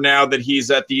better now that he's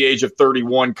at the age of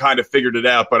 31, kind of figured it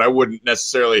out, but I wouldn't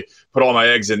necessarily put all my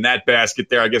eggs in that basket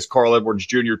there. I guess Carl Edwards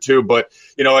Jr. too. But,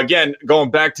 you know, again,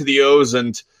 going back to the O's,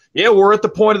 and yeah, we're at the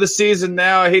point of the season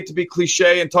now. I hate to be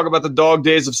cliche and talk about the dog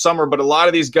days of summer, but a lot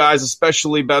of these guys,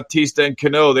 especially Bautista and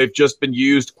Cano, they've just been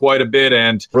used quite a bit,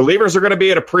 and relievers are going to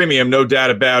be at a premium, no doubt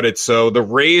about it. So the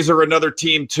Rays are another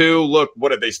team too. Look, what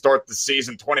did they start the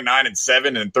season?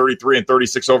 29-7 and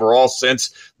 33-36 overall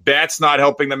since. Bat's not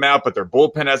helping them out, but their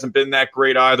bullpen hasn't been that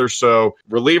great either. So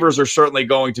relievers are certainly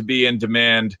going to be in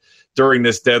demand during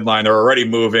this deadline. They're already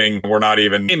moving. We're not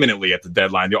even imminently at the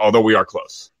deadline, although we are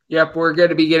close. Yep, we're going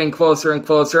to be getting closer and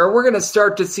closer. We're going to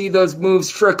start to see those moves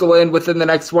trickle in within the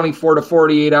next 24 to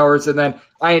 48 hours. And then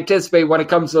I anticipate when it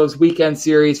comes to those weekend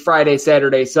series, Friday,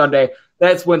 Saturday, Sunday,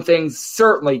 that's when things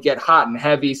certainly get hot and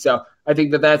heavy. So I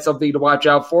think that that's something to watch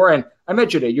out for. And I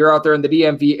mentioned it. You're out there in the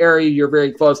DMV area. You're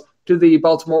very close to the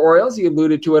Baltimore Orioles. You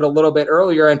alluded to it a little bit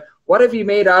earlier. And what have you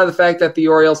made out of the fact that the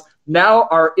Orioles now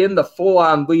are in the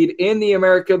full-on lead in the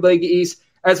American League East?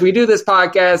 As we do this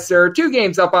podcast, there are 2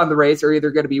 games up on the Rays. They're either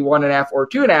going to be 1.5 or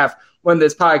 2.5 when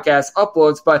this podcast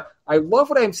uploads. But I love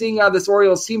what I'm seeing out of this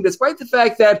Orioles team, despite the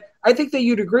fact that I think that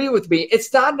you'd agree with me.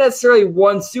 It's not necessarily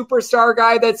one superstar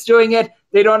guy that's doing it.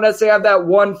 They don't necessarily have that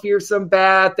one fearsome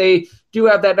bat. They do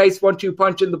have that nice 1-2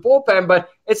 punch in the bullpen, but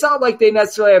it's not like they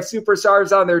necessarily have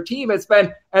superstars on their team. It's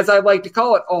been, as I like to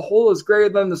call it, a whole is greater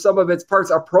than the sum of its parts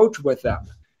approach with them.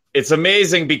 It's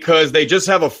amazing because they just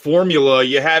have a formula.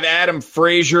 You have Adam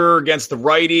Frazier against the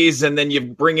righties, and then you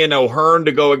bring in O'Hearn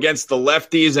to go against the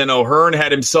lefties, and O'Hearn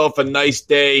had himself a nice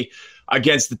day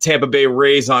against the Tampa Bay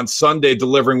Rays on Sunday,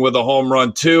 delivering with a home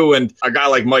run too. And a guy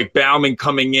like Mike Baumann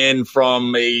coming in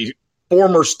from a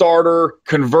former starter,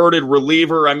 converted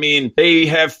reliever. I mean, they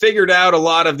have figured out a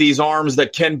lot of these arms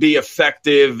that can be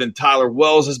effective, and Tyler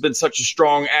Wells has been such a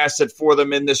strong asset for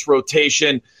them in this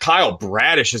rotation. Kyle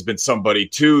Bradish has been somebody,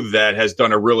 too, that has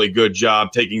done a really good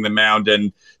job taking the mound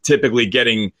and typically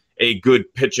getting a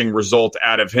good pitching result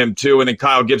out of him, too. And then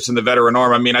Kyle Gibson, the veteran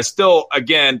arm. I mean, I still,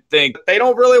 again, think they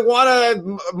don't really want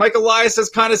to. Mike Elias has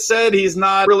kind of said he's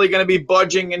not really going to be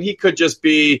budging, and he could just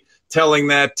be telling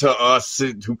that to us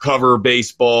who cover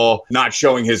baseball, not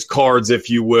showing his cards, if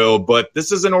you will. But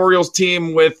this is an Orioles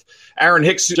team with Aaron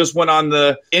Hicks, who just went on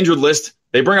the injured list.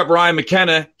 They bring up Ryan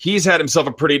McKenna. He's had himself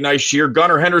a pretty nice year.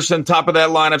 Gunnar Henderson, top of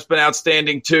that lineup's been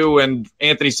outstanding too. And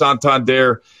Anthony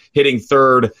Santander hitting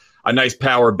third, a nice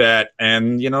power bat.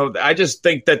 And, I just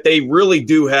think that they really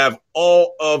do have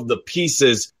all of the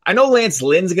pieces. I know Lance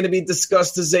Lynn's going to be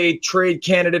discussed as a trade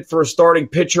candidate for a starting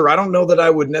pitcher. I don't know that I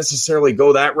would necessarily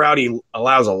go that route. He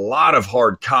allows a lot of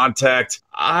hard contact.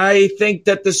 I think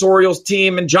that this Orioles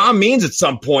team, and John Means at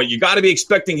some point, you got to be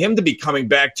expecting him to be coming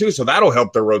back too, so that'll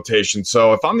help their rotation.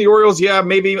 So if I'm the Orioles, yeah,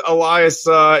 maybe Elias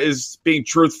is being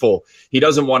truthful. He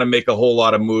doesn't want to make a whole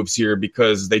lot of moves here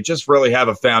because they just really have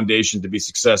a foundation to be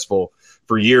successful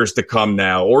for years to come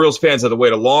now. Orioles fans have to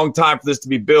wait a long time for this to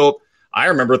be built. I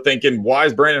remember thinking, why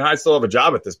does Brandon Hyde still have a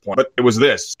job at this point? But it was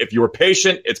this. If you were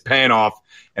patient, it's paying off,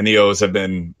 and the O's have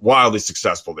been wildly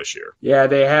successful this year. Yeah,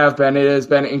 they have been. It has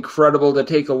been incredible to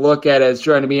take a look at. As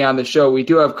joining me on the show, we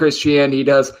do have Chris Sheehan. He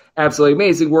does absolutely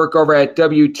amazing work over at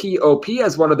WTOP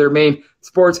as one of their main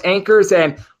sports anchors.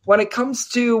 And when it comes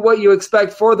to what you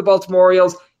expect for the Baltimore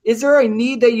Orioles, is there a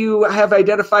need that you have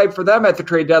identified for them at the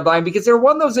trade deadline? Because they're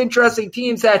one of those interesting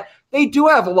teams that they do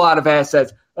have a lot of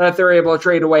assets that they're able to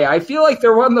trade away. I feel like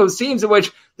they're one of those teams in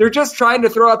which they're just trying to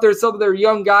throw out there some of their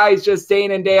young guys just day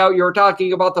in and day out. You were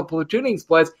talking about the platooning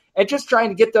splits and just trying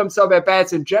to get them some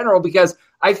at-bats in general, because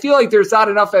I feel like there's not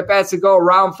enough at-bats to go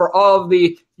around for all of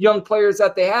the young players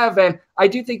that they have. And I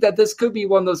do think that this could be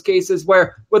one of those cases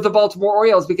where with the Baltimore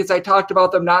Orioles, because I talked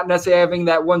about them not necessarily having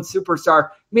that one superstar,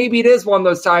 maybe it is one of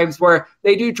those times where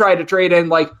they do try to trade in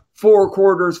like 4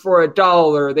 quarters for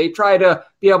 $1. They try to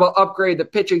be able to upgrade the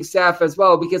pitching staff as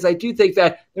well, because I do think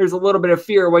that there's a little bit of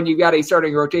fear when you've got a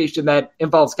starting rotation that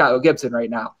involves Kyle Gibson right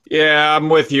now. Yeah, I'm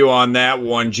with you on that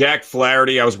one. Jack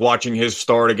Flaherty, I was watching his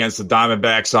start against the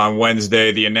Diamondbacks on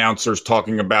Wednesday. The announcers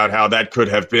talking about how that could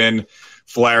have been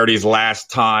Flaherty's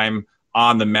last time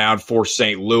on the mound for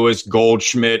St. Louis.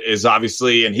 Goldschmidt is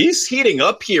obviously, and he's heating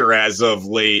up here as of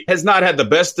late, has not had the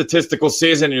best statistical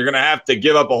season. You're going to have to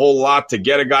give up a whole lot to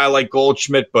get a guy like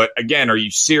Goldschmidt. But again, are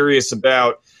you serious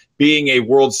about being a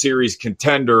World Series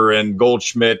contender? And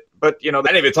Goldschmidt, but I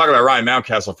didn't even talk about Ryan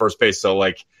Mountcastle first base. So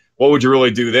what would you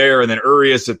really do there? And then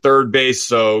Urias at third base.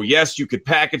 So yes, you could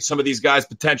package some of these guys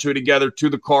potentially together to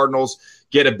the Cardinals,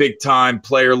 get a big-time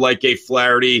player like a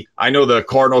Flaherty. I know the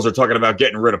Cardinals are talking about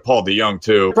getting rid of Paul DeJong,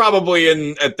 too.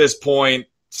 Probably at this point,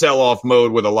 sell-off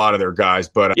mode with a lot of their guys.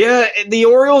 But, yeah, the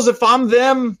Orioles, if I'm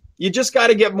them, you just got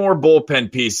to get more bullpen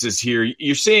pieces here.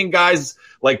 You're seeing guys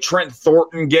like Trent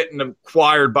Thornton getting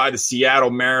acquired by the Seattle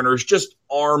Mariners, just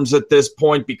arms at this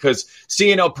point, because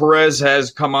Cionel Perez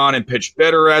has come on and pitched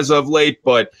better as of late,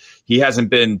 but he hasn't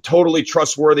been totally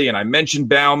trustworthy. And I mentioned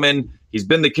Baumann. He's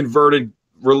been the converted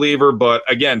reliever, but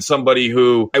again, somebody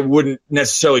who I wouldn't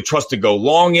necessarily trust to go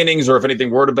long innings, or if anything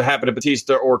were to happen to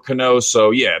Batista or Cano. So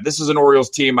yeah, this is an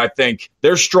Orioles team. I think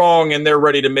they're strong and they're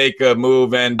ready to make a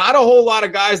move, and not a whole lot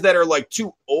of guys that are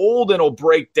too old and will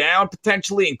break down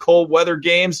potentially in cold weather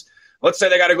games. Let's say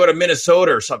they got to go to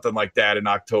Minnesota or something like that in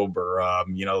October,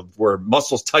 where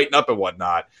muscles tighten up and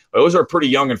whatnot. Those are pretty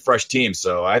young and fresh teams,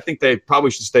 so I think they probably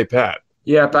should stay pat.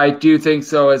 Yep, I do think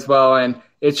so as well, and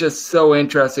it's just so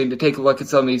interesting to take a look at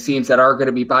some of these teams that are going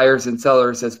to be buyers and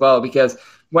sellers as well, because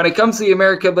when it comes to the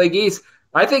American League East,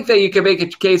 I think that you can make a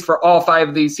case for all 5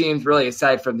 of these teams, really,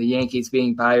 aside from the Yankees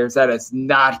being buyers. That has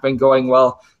not been going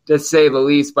well, to say the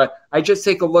least. But I just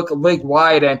take a look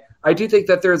league-wide, and I do think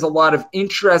that there's a lot of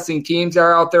interesting teams that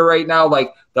are out there right now,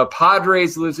 like the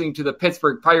Padres losing to the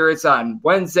Pittsburgh Pirates on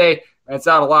Wednesday. And it's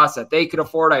not a loss that they could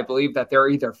afford. I believe that they're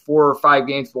either 4 or 5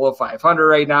 games below 500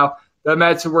 right now. The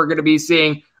Mets, who we're going to be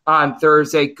seeing on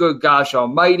Thursday, good gosh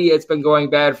almighty, it's been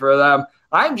going bad for them.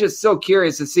 I'm just so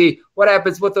curious to see what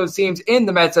happens with those teams in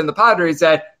the Mets and the Padres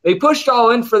that they pushed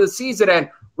all in for the season, and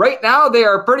right now they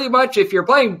are pretty much, if you're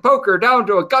playing poker, down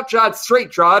to a gut shot straight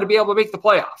draw to be able to make the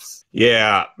playoffs.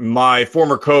 Yeah, my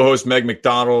former co-host Meg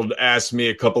McDonald asked me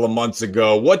a couple of months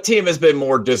ago, what team has been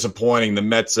more disappointing, the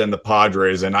Mets and the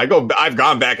Padres? And I've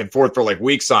gone back and forth for like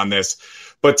weeks on this.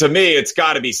 But to me, it's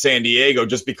got to be San Diego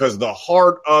just because the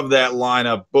heart of that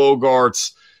lineup,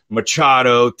 Bogarts,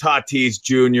 Machado, Tatis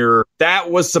Jr.,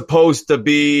 that was supposed to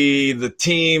be the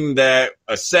team that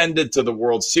ascended to the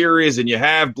World Series. And you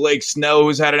have Blake Snell,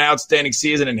 who's had an outstanding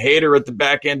season, and Hader at the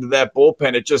back end of that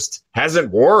bullpen. It just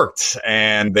hasn't worked.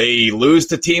 And they lose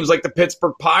to teams like the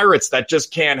Pittsburgh Pirates. That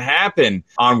just can't happen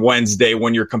on Wednesday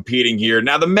when you're competing here.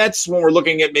 Now, the Mets, when we're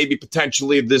looking at maybe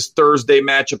potentially this Thursday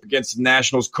matchup against the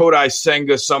Nationals, Kodai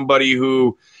Senga, somebody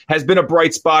who has been a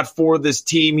bright spot for this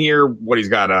team here. He's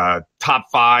got a top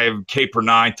 5 K per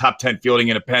 9, top 10 fielding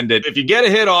independent. If you get a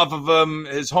hit off of him,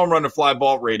 his home run to fly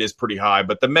ball rate is pretty high.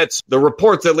 But the Mets, the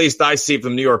reports at least I see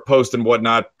from the New York Post and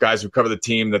whatnot, guys who cover the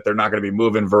team, that they're not going to be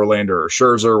moving Verlander or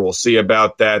Scherzer. We'll see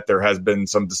about that. There has been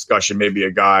some discussion, maybe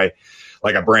a guy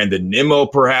like a Brandon Nimmo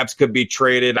perhaps could be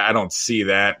traded. I don't see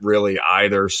that really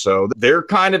either. So they're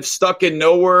kind of stuck in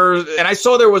nowhere. And I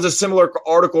saw there was a similar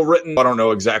article written, I don't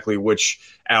know exactly which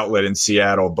outlet in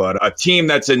Seattle, but a team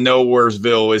that's in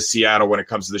nowheresville is Seattle when it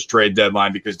comes to this trade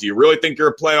deadline, because do you really think you're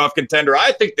a playoff contender?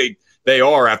 I think they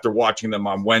are after watching them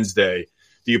on Wednesday.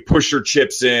 Do you push your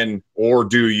chips in or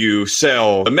do you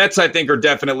sell? The Mets, I think, are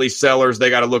definitely sellers. They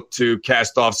got to look to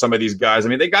cast off some of these guys. I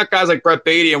mean, they got guys like Brett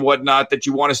Beatty and whatnot that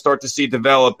you want to start to see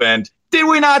develop. And did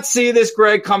we not see this,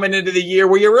 Greg, coming into the year?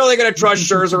 Were you really going to trust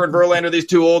Scherzer and Verlander, these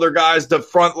two older guys, to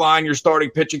front line your starting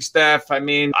pitching staff? I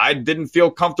mean, I didn't feel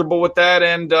comfortable with that,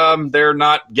 and they're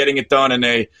not getting it done in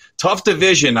a tough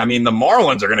division. I mean, the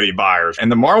Marlins are going to be buyers, and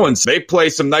the Marlins, they play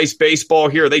some nice baseball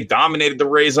here. They dominated the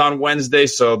Rays on Wednesday,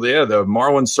 so yeah, the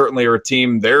Marlins certainly are a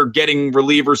team. They're getting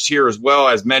relievers here as well,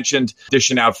 as mentioned,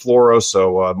 dishing out Floro.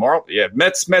 So,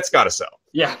 Mets got to sell.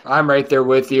 Yeah, I'm right there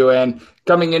with you. And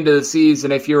coming into the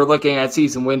season, if you were looking at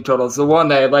season win totals, the one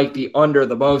that I liked the under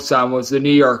the most on was the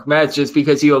New York Mets, just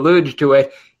because you alluded to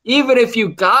it. Even if you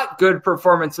got good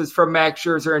performances from Max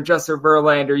Scherzer and Justin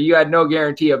Verlander, you had no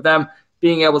guarantee of them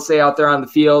being able to stay out there on the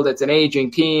field. It's an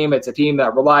aging team. It's a team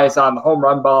that relies on the home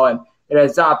run ball, and it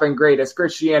has not been great. As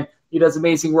Christian, he does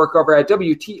amazing work over at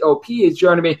WTOP. He's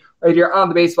joining me right here on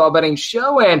the Baseball Betting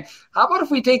Show. And how about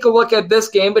if we take a look at this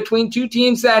game between two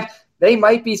teams that they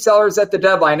might be sellers at the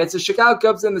deadline? It's the Chicago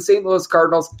Cubs and the St. Louis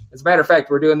Cardinals. As a matter of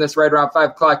fact, we're doing this right around 5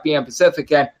 o'clock p.m.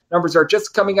 Pacific, and numbers are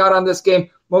just coming out on this game.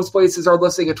 Most places are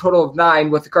listing a total of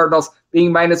 9, with the Cardinals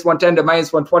being minus 110 to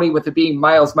minus 120, with it being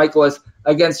Miles Mikolas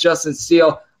against Justin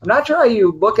Steele. I'm not sure how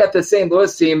you look at the St.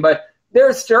 Louis team, but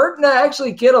they're starting to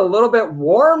actually get a little bit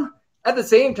warm. At the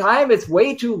same time, it's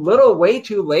way too little, way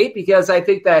too late, because I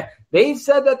think that they've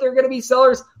said that they're going to be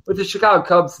sellers. With the Chicago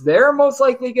Cubs, they're most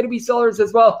likely going to be sellers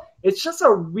as well. It's just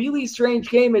a really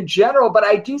strange game in general, but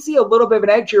I do see a little bit of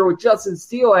an edge here with Justin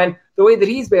Steele and the way that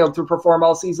he's been able to perform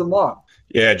all season long.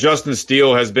 Yeah, Justin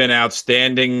Steele has been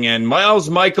outstanding, and Miles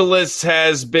Mikolas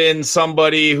has been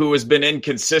somebody who has been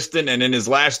inconsistent, and in his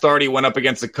last start, he went up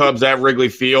against the Cubs at Wrigley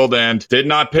Field and did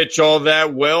not pitch all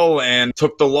that well and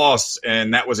took the loss,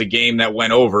 and that was a game that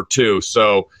went over, too.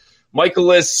 So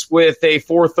Mikolas with a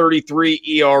 4.33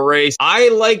 ERA. I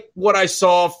like what I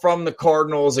saw from the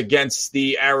Cardinals against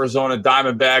the Arizona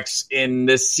Diamondbacks in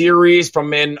this series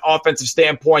from an offensive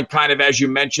standpoint, kind of as you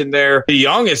mentioned there.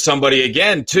 DeYoung is somebody,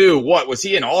 again, too. What, was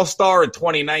he an all-star in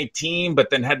 2019, but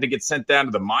then had to get sent down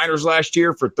to the minors last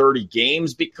year for 30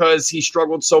 games because he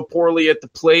struggled so poorly at the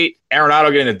plate?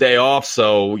 Arenado getting a day off,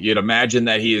 so you'd imagine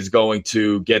that he is going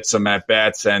to get some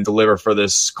at-bats and deliver for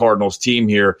this Cardinals team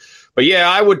here. But, yeah,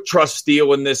 I would trust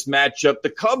Steele in this matchup. The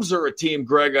Cubs are a team,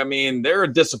 Greg. I mean, they're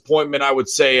a disappointment, I would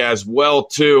say, as well,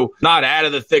 too. Not out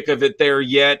of the thick of it there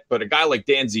yet, but a guy like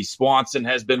Dansby Swanson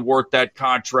has been worth that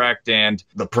contract. And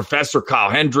the professor, Kyle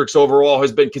Hendricks, overall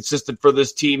has been consistent for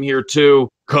this team here, too.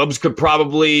 Cubs could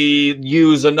probably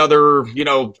use another,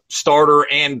 starter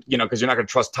and, because you're not going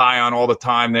to trust Tyon all the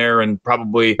time there. And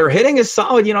probably their hitting is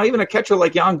solid. Even a catcher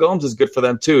like Yan Gomes is good for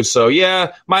them, too. So,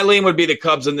 yeah, my lean would be the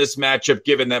Cubs in this matchup,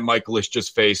 given that Mikolas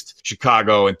just faced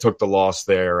Chicago and took the loss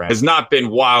there and has not been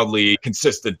wildly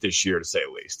consistent this year, to say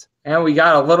the least. And we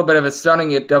got a little bit of a stunning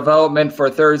development for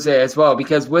Thursday as well,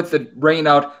 because with the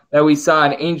rainout that we saw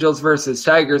in Angels versus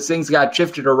Tigers, things got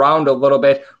shifted around a little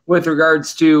bit with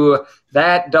regards to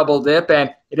that double dip.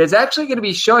 And it is actually going to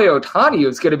be Shohei Ohtani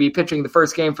who's going to be pitching the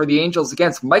first game for the Angels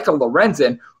against Michael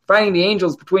Lorenzen, finding the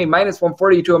Angels between minus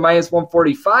 140 to a minus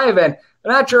 145. And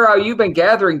I'm not sure how you've been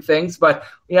gathering things, but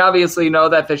we obviously know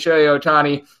that the Shohei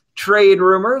Ohtani trade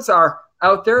rumors are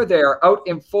out there. They are out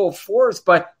in full force,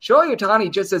 but Shohei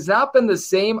Ohtani just has not been the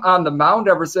same on the mound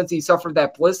ever since he suffered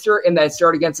that blister in that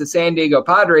start against the San Diego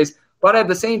Padres. But at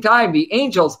the same time, the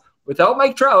Angels, without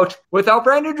Mike Trout, without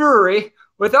Brandon Drury,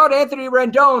 without Anthony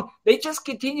Rendon, they just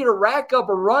continue to rack up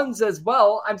runs as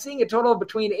well. I'm seeing a total of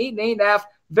between 8 and 8.5.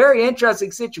 Very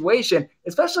interesting situation,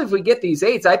 especially if we get these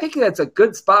 8s. I think that's a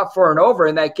good spot for an over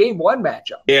in that Game 1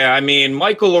 matchup. Yeah, I mean,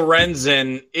 Michael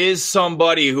Lorenzen is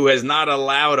somebody who has not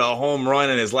allowed a home run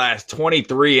in his last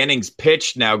 23 innings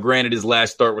pitched. Now, granted, his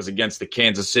last start was against the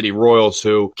Kansas City Royals,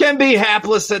 who can be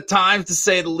hapless at times, to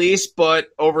say the least, but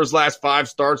over his last 5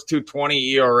 starts,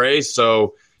 2.20 ERA,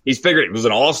 so he's figured it was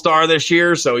an all-star this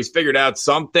year, so he's figured out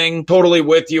something. Totally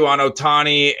with you on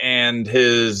Ohtani and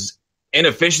his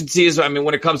inefficiencies. I mean,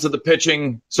 when it comes to the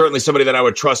pitching, certainly somebody that I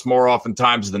would trust more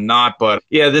oftentimes than not. But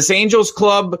yeah, this Angels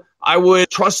club, I would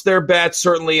trust their bats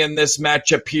certainly in this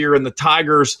matchup here. And the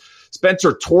Tigers,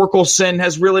 Spencer Torkelson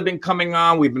has really been coming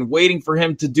on. We've been waiting for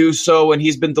him to do so, and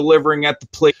he's been delivering at the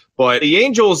plate. But the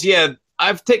Angels, yeah,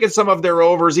 I've taken some of their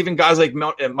overs, even guys like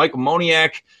Michael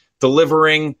Moniak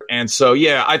delivering. And so,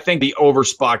 yeah, I think the over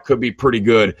spot could be pretty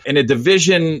good. In a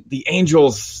division, the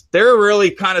Angels, they're really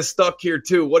kind of stuck here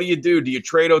too. What do? Do you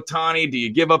trade Ohtani? Do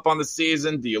you give up on the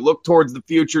season? Do you look towards the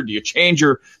future? Do you change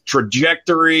your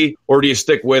trajectory? Or do you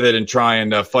stick with it and try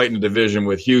and fight in a division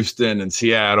with Houston and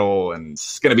Seattle? And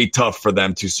it's going to be tough for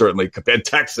them to certainly compete.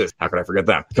 Texas, how could I forget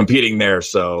them? Competing there.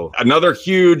 So another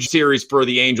huge series for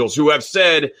the Angels, who have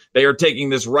said they are taking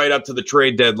this right up to the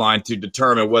trade deadline to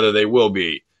determine whether they will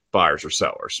be buyers or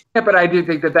sellers. Yeah, but I do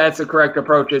think that that's the correct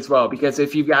approach as well, because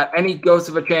if you've got any ghost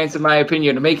of a chance, in my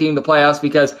opinion, of making the playoffs,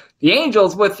 because the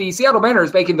Angels, with the Seattle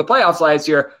Mariners making the playoffs last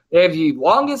year, they have the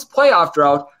longest playoff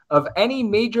drought of any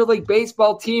Major League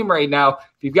Baseball team right now.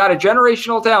 If you've got a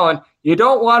generational talent, you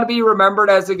don't want to be remembered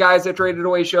as the guys that traded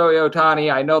away Shohei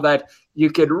Ohtani. I know that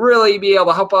you could really be able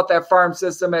to help out that farm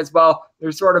system as well.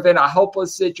 They're sort of in a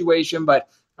hopeless situation, but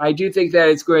I do think that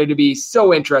it's going to be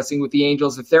so interesting with the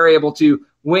Angels if they're able to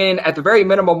win at the very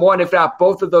minimum one, if not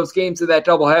both of those games of that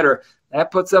doubleheader.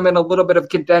 That puts them in a little bit of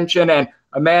contention, and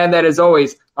a man that is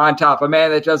always on top, a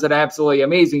man that does an absolutely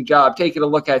amazing job taking a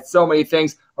look at so many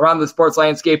things around the sports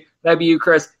landscape. That'd be you,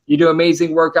 Chris. You do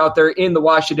amazing work out there in the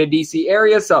Washington, D.C.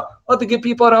 area, so let the good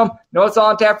people at home know it's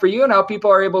all on tap for you and how people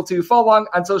are able to follow along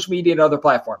on social media and other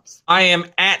platforms. I am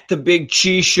at The Big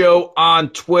Cheese Show on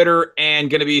Twitter and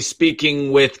going to be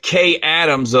speaking with Kay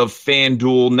Adams of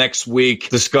FanDuel next week,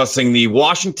 discussing the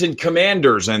Washington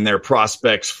Commanders and their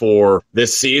prospects for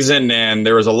this season. And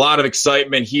there is a lot of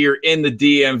excitement here in the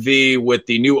DMV with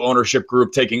the new ownership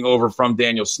group taking over from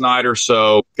Daniel Snyder.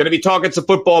 So going to be talking some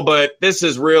football, but this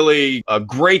is really a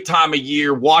great time of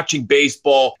year watching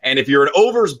baseball. And if you're an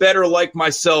overs bettor like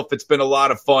myself, it's been a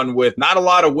lot of fun with not a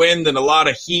lot of wind and a lot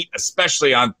of heat,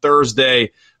 especially on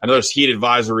Thursday. I know there's heat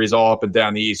advisories all up and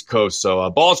down the East Coast. So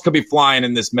balls could be flying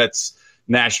in this Mets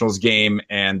Nationals game.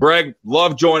 And Greg,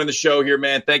 love joining the show here,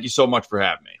 man. Thank you so much for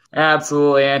having me.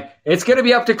 Absolutely, and it's going to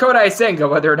be up to Kodai Senga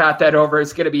whether or not that over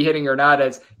is going to be hitting or not,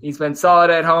 as he's been solid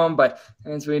at home. But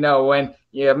as we know, when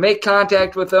you make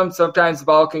contact with him, sometimes the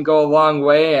ball can go a long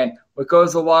way. And what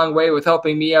goes a long way with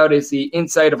helping me out is the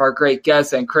insight of our great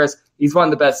guest. And Chris, he's one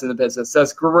of the best in the business.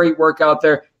 Does great work out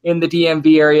there in the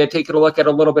DMV area, taking a look at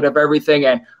a little bit of everything,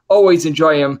 and always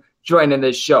enjoy him joining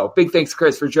this show. Big thanks,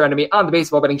 Chris, for joining me on the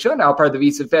Baseball Betting Show, now part of the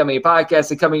VSiN Family Podcast.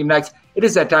 And coming up next, it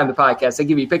is that time of the podcast. I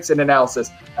give you picks and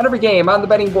analysis on every game on the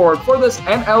betting board for this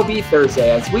MLB Thursday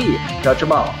as we touch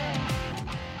them all.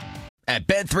 At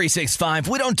Bet365,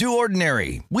 we don't do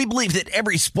ordinary. We believe that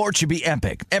every sport should be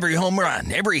epic. Every home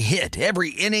run, every hit,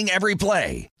 every inning, every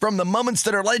play. From the moments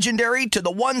that are legendary to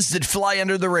the ones that fly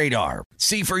under the radar.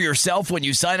 See for yourself when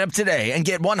you sign up today and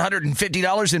get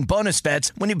 $150 in bonus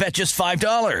bets when you bet just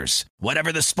 $5.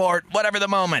 Whatever the sport, whatever the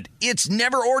moment, it's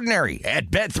never ordinary at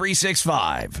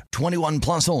Bet365. 21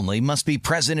 plus only. Must be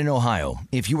present in Ohio.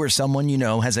 If you or someone you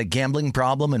know has a gambling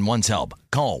problem and wants help,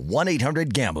 call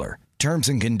 1-800-GAMBLER. Terms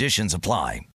and conditions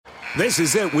apply. This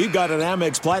is it. We've got an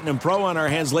Amex Platinum Pro on our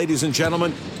hands, ladies and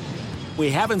gentlemen.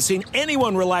 We haven't seen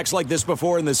anyone relax like this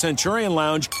before in the Centurion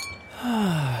Lounge.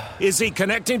 Is he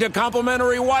connecting to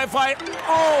complimentary Wi-Fi?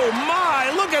 Oh,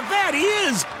 my. Look at that. He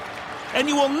is. And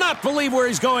you will not believe where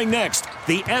he's going next.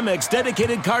 The Amex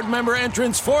dedicated card member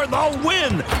entrance for the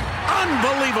win.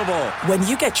 Unbelievable. When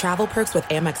you get travel perks with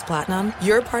Amex Platinum,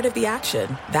 you're part of the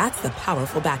action. That's the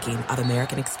powerful backing of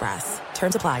American Express.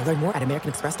 Terms apply. Learn more at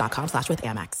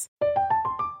americanexpress.com/withAmex.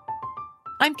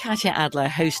 I'm Katya Adler,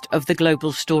 host of The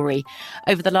Global Story.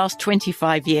 Over the last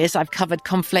 25 years, I've covered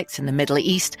conflicts in the Middle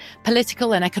East,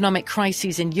 political and economic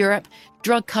crises in Europe,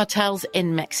 drug cartels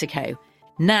in Mexico.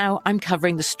 Now I'm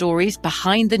covering the stories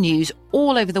behind the news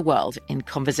all over the world in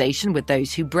conversation with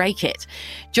those who break it.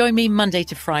 Join me Monday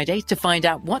to Friday to find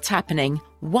out what's happening,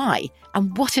 why,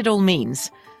 and what it all means.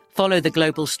 Follow The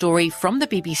Global Story from the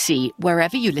BBC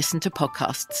wherever you listen to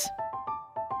podcasts.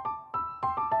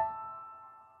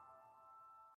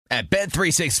 At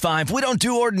Bet365, we don't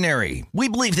do ordinary. We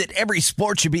believe that every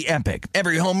sport should be epic.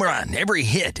 Every home run, every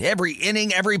hit, every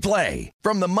inning, every play.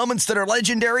 From the moments that are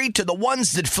legendary to the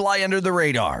ones that fly under the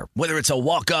radar. Whether it's a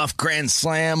walk-off grand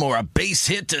slam or a base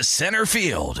hit to center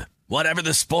field. Whatever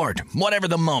the sport, whatever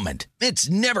the moment. It's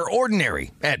never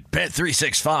ordinary at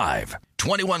Bet365.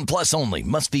 21 plus only.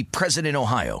 Must be present in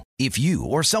Ohio. If you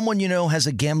or someone you know has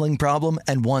a gambling problem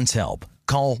and wants help,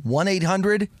 call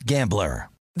 1-800-GAMBLER.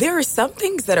 There are some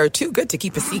things that are too good to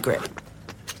keep a secret.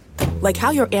 Like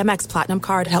how your Amex Platinum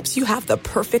card helps you have the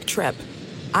perfect trip.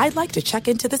 I'd like to check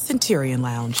into the Centurion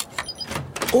Lounge.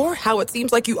 Or how it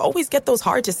seems like you always get those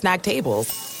hard-to-snag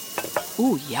tables.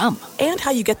 Ooh, yum. And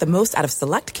how you get the most out of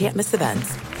select can't-miss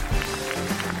events.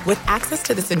 With access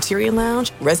to the Centurion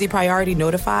Lounge, Resi Priority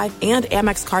Notified, and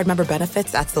Amex card member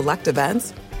benefits at select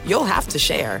events, you'll have to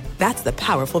share. That's the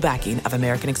powerful backing of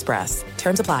American Express.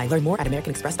 Terms apply. Learn more at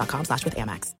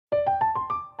americanexpress.com/withAmex.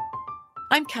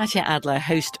 I'm Katya Adler,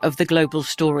 host of The Global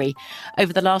Story.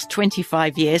 Over the last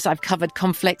 25 years, I've covered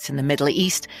conflicts in the Middle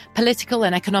East, political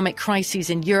and economic crises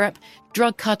in Europe,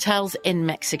 drug cartels in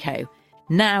Mexico.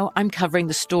 Now I'm covering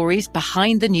the stories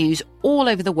behind the news all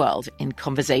over the world in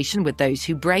conversation with those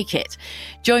who break it.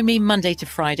 Join me Monday to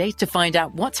Friday to find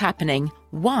out what's happening,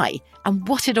 why, and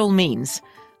what it all means.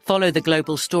 Follow The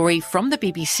Global Story from the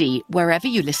BBC wherever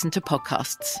you listen to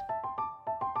podcasts.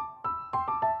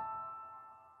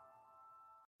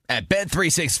 At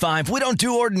Bet365, we don't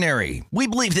do ordinary. We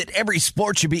believe that every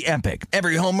sport should be epic.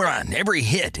 Every home run, every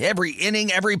hit, every inning,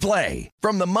 every play.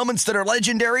 From the moments that are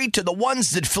legendary to the ones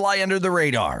that fly under the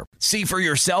radar. See for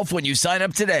yourself when you sign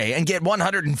up today and get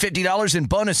 $150 in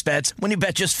bonus bets when you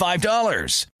bet just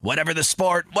 $5. Whatever the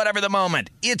sport, whatever the moment,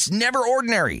 it's never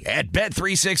ordinary at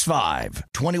Bet365.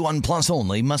 21 plus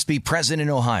only. Must be present in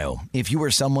Ohio. If you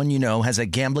or someone you know has a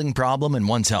gambling problem and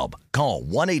wants help, call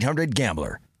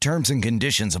 1-800-GAMBLER. Terms and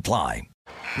conditions apply.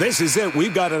 This is it.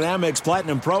 We've got an Amex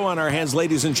Platinum Pro on our hands,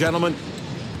 ladies and gentlemen.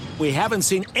 We haven't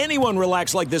seen anyone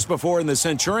relax like this before in the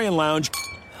Centurion Lounge.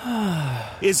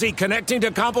 Is he connecting to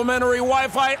complimentary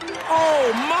Wi-Fi?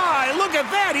 Oh, my. Look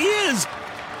at that. He is.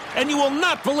 And you will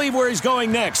not believe where he's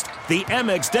going next. The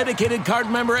Amex dedicated card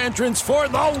member entrance for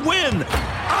the win.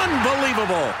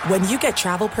 Unbelievable. When you get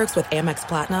travel perks with Amex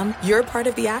Platinum, you're part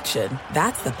of the action.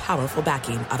 That's the powerful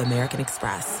backing of American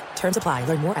Express. Terms apply.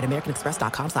 Learn more at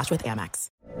americanexpress.com/withAmex.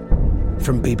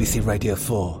 From BBC Radio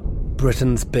 4,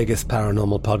 Britain's biggest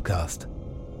paranormal podcast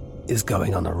is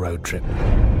going on a road trip.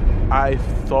 I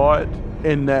thought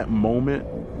in that moment,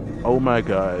 oh my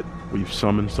God, we've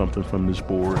summoned something from this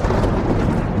board.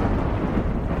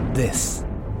 This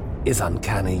is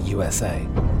Uncanny USA.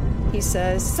 He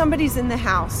says, somebody's in the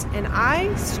house, and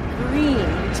I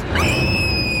screamed.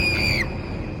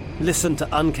 Listen to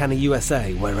Uncanny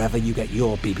USA wherever you get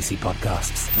your BBC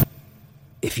podcasts,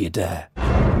 if you dare.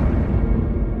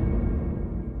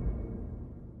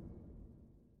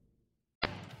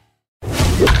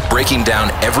 Breaking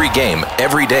down every game,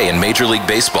 every day in Major League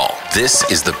Baseball. This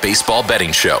is the Baseball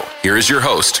Betting Show. Here is your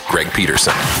host, Greg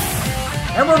Peterson.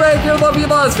 And we're back here in lovely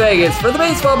Las Vegas for the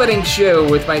Baseball Betting Show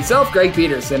with myself, Greg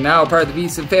Peterson, now part of the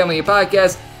Beast and Family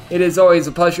podcast. It is always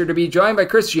a pleasure to be joined by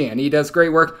Chris Gian. He does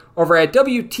great work over at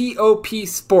WTOP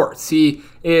Sports. He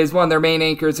is one of their main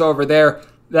anchors over there.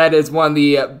 That is one of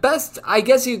the best, I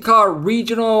guess you could call it,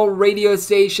 regional radio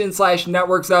stations /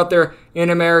 networks out there in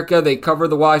America. They cover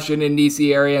the Washington,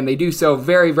 D.C. area, and they do so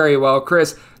very, very well.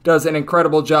 Chris does an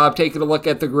incredible job taking a look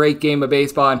at the great game of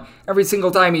baseball, and every single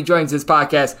time he joins his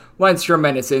podcast, lends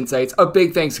tremendous insights. A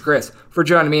big thanks to Chris for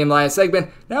joining me in the last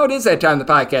segment. Now it is that time of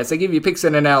the podcast. I give you picks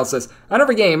and analysis on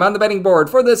every game on the betting board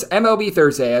for this MLB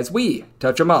Thursday as we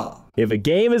touch them all. If a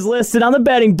game is listed on the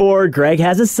betting board, Greg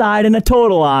has a side and a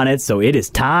total on it, so it is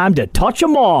time to touch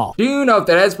them all. Do note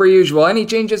that, as per usual, any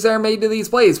changes that are made to these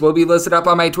plays will be listed up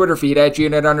on my Twitter feed at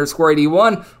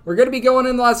unit_81. We're going to be going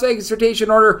in the Las Vegas rotation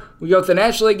order. We go with the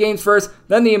National League games first,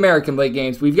 then the American League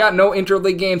games. We've got no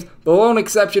interleague games. The lone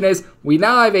exception is we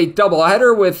now have a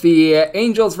doubleheader with the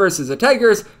Angels versus the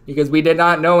Tigers, because we did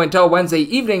not know until Wednesday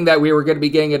evening that we were going to be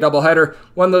getting a doubleheader.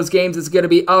 One of those games is going to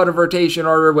be out of rotation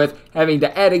order with having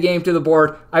to add a game to the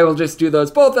board. I will just do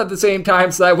those both at the same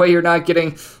time, so that way you're not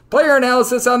getting player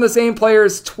analysis on the same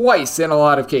players twice in a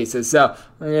lot of cases. So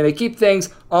we're going to keep things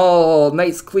all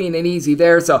nice, clean, and easy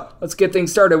there. So let's get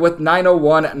things started with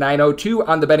 901, 902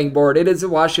 on the betting board. It is the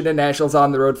Washington Nationals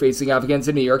on the road facing off against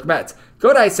the New York Mets.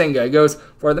 Kodai Senga goes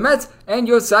for the Mets, and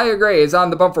Josiah Gray is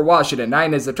on the bump for Washington.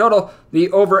 9 is the total. The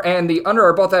over and the under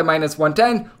are both at minus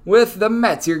 110. With the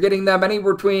Mets, you're getting them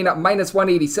anywhere between minus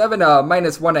 187 to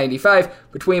minus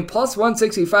 195, between plus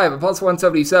 165 and plus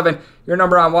 177. Your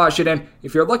number on Washington.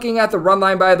 If you're looking at the run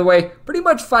line, by the way, pretty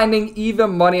much finding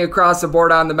even money across the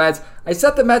board on the Mets. I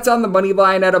set the Mets on the money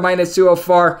line at a minus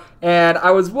 204, and I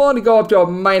was willing to go up to a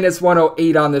minus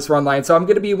 108 on this run line, so I'm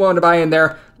going to be willing to buy in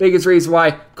there. Biggest reason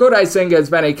why Kodai Senga has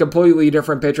been a completely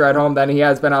different pitcher at home than he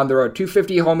has been on the road.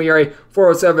 250 home ERA,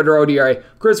 407 road ERA.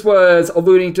 Chris was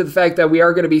alluding to the fact that we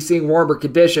are going to be seeing warmer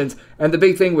conditions, and the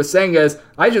big thing with Senga is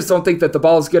I just don't think that the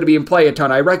ball is going to be in play a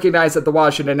ton. I recognize that the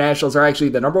Washington Nationals are actually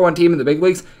the number one team in the big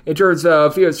leagues in terms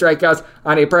of fewer strikeouts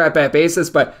on a per at-bat basis,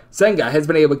 but Senga has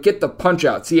been able to get the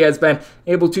punch-outs. He has been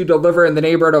able to deliver in the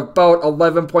neighborhood of about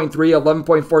 11.3,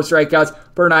 11.4 strikeouts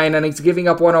per 9 innings, giving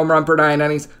up 1 home run per 9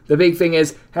 innings. The big thing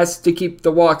is, has to keep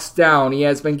the walks down. He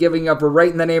has been giving up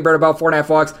right in the neighborhood about 4.5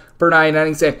 walks per 9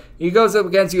 innings. And he goes up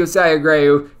against Josiah Gray,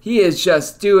 who he is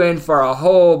just due for a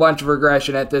whole bunch of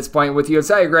regression at this point with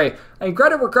Josiah Gray. And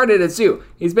credit where credit is due.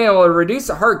 He's been able to reduce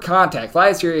the hard contact.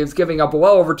 Last year he was giving up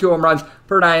well over 2 home runs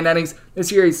per 9 innings. This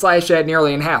year he slashed at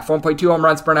nearly in half, 1.2 home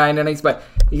runs per 9 innings. But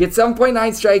he gets 7.9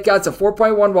 strikeouts, a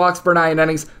 4.1 walks per 9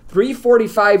 innings,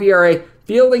 3.45 ERA,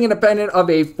 fielding independent of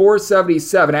a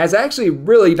 4.77. Has actually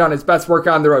really done his best work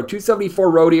on the road.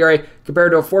 2.74 road ERA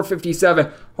compared to a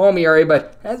 4.57 home ERA,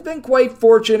 but has been quite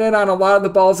fortunate on a lot of the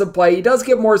balls in play. He does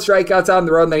get more strikeouts on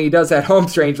the road than he does at home,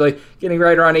 strangely, getting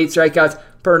right around 8 strikeouts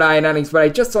per 9 innings, but I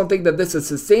just don't think that this is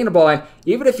sustainable. And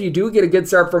even if you do get a good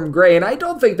start from Gray, and I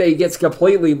don't think that he gets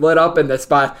completely lit up in this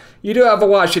spot, you do have a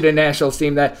Washington Nationals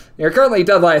team that they're currently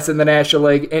dead last in the National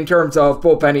League in terms of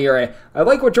bullpen ERA. I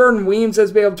like what Jordan Weems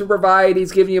has been able to provide.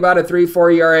 He's giving you about a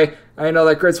 3.4 ERA. I know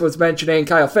that Chris was mentioning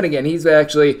Kyle Finnegan. He's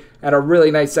actually had a really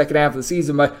nice second half of the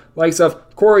season, but likes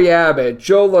of Corey Abbott,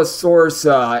 Joe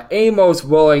LaSorsa, Amos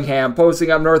Willingham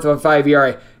posting up north of a 5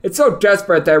 ERA. It's so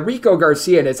desperate that Rico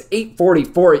Garcia in his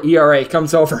 8.44 ERA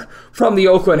comes over from the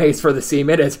Oakland A's for the team.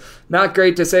 It is not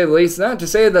great to say the least. Not to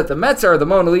say that the Mets are the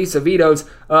Mona Lisa Vitos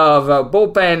of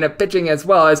bullpen pitching as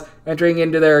well, as entering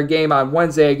into their game on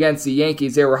Wednesday against the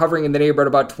Yankees. They were hovering in the neighborhood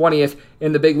about 20th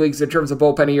in the big leagues in terms of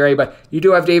bullpen ERA, but you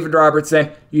do have David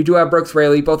Robertson, you do have Brooks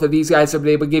Raley. Both of these guys have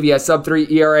been able to give you a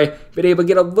sub-3 ERA, been able to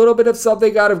get a little bit of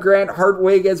something out of Grant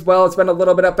Hartwig as well. It's been a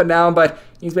little bit up and down, but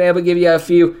he's been able to give you a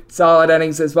few solid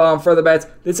innings as well. And for the Mets,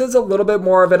 this is a little bit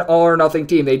more of an all-or-nothing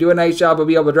team. They do a nice job of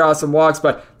being able to draw some walks,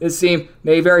 but this team,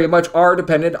 they very much are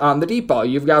dependent on the deep ball.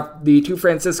 You've got the two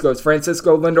Franciscos,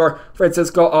 Francisco Lindor,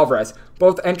 Francisco Alvarez.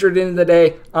 Both entered into the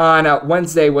day on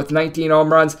Wednesday with 19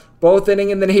 home runs, both inning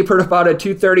in the neighborhood about a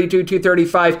 232,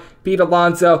 235. Pete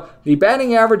Alonso, the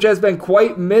batting average has been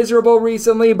quite miserable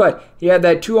recently, but he had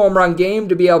that 2 home run game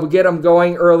to be able to get him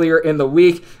going earlier in the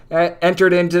week.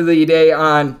 Entered into the day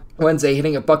on Wednesday,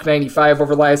 hitting a $195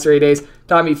 over the last 3 days.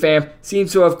 Tommy Pham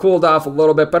seems to have cooled off a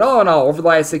little bit, but all in all, over the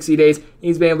last 60 days,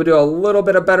 he's been able to do a little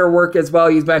bit of better work as well.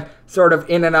 He's been sort of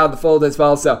in and out of the fold as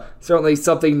well, so certainly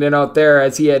something to note there,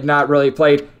 as he had not really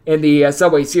played in the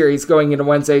Subway Series going into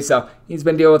Wednesday, so he's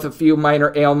been dealing with a few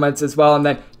minor ailments as well. And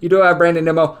then you do have Brandon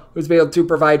Nimmo, who's been able to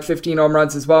provide 15 home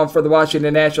runs as well for the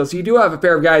Washington Nationals. You do have a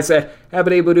pair of guys that have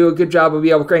been able to do a good job of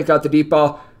being able to crank out the deep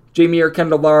ball. Jamir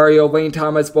Candelario, Lane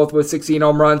Thomas, both with 16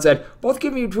 home runs, and both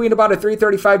giving you between about a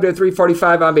 335 to a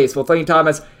 345 on base, with Lane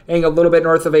Thomas hitting a little bit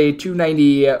north of a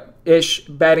 290-ish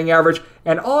batting average.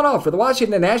 And all in all, for the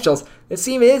Washington Nationals, this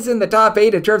team is in the top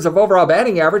 8 in terms of overall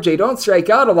batting average. They don't strike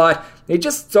out a lot. They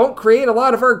just don't create a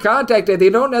lot of hard contact, and they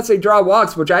don't necessarily draw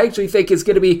walks, which I actually think is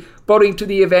going to be voting to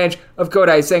the advantage of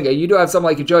Kodai Senga. You do have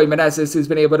someone like Joey Meneses, who's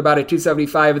been able to about a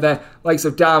 275, and then likes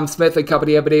of Dom Smith and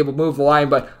company have been able to move the line.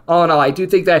 But all in all, I do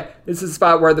think that this is a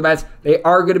spot where the Mets, they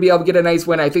are going to be able to get a nice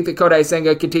win. I think that Kodai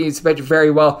Senga continues to pitch very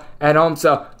well at home.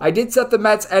 So I did set the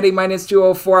Mets at a minus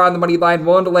 204 on the money line,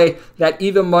 willing to lay that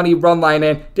even money run line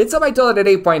in. Did set my total at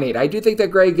 8.8. I do think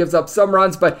that Gray gives up some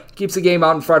runs, but keeps the game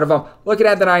out in front of him. Looking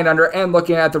at the 9 under and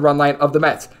looking at the run line of the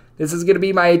Mets. This is going to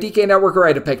be my DK Network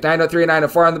right to pick. 903 and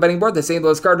 904 on the betting board. The St.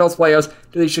 Louis Cardinals playoffs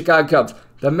to the Chicago Cubs.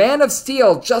 The man of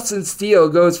steel, Justin Steele,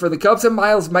 goes for the Cubs, and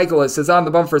Miles Michaelis is on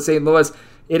the bump for St. Louis.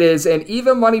 It is an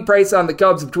even money price on the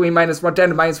Cubs between -110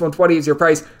 to -120 is your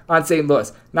price on St.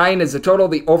 Louis. 9 is the total.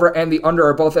 The over and the under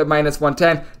are both at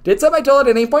 -110. Did set my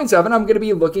total at 8.7. I'm going to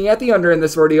be looking at the under in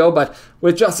this rodeo, but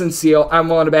with Justin Steele, I'm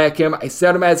willing to back him. I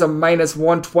set him as a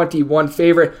 -121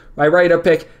 favorite. My write-up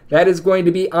pick, that is going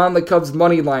to be on the Cubs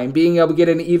money line, being able to get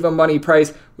an even money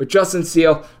price with Justin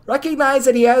Steele. Recognize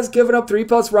that he has given up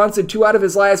 3+ runs in 2 out of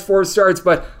his last 4 starts,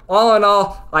 but all in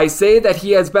all, I say that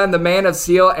he has been the man of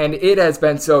Steele, and it has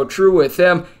been so true with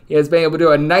him. He has been able to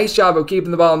do a nice job of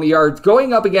keeping the ball in the yards,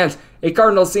 going up against a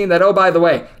Cardinals team that, oh, by the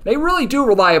way, they really do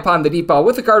rely upon the deep ball.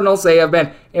 With the Cardinals, they have been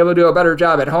able to do a better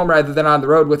job at home rather than on the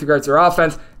road with regards to their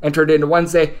offense. Entered into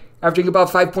Wednesday, averaging about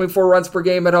 5.4 runs per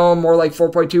game at home, more like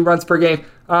 4.2 runs per game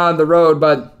on the road,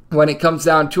 but when it comes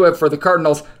down to it for the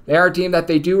Cardinals, they are a team that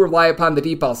they do rely upon the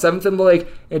deep ball. 7th in the league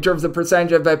in terms of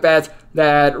percentage of at-bats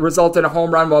that result in a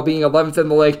home run, while being 11th in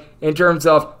the league in terms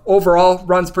of overall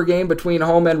runs per game between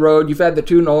home and road. You've had the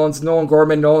two Nolans, Nolan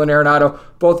Gorman, Nolan Arenado,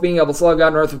 both being able to slug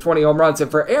out north of 20 home runs. And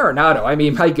for Arenado, I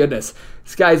mean, my goodness,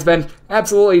 this guy's been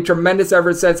absolutely tremendous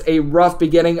ever since a rough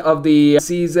beginning of the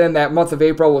season. That month of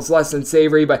April was less than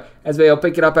savory, but has been able to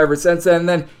pick it up ever since then. And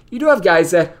then you do have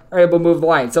guys that are able to move the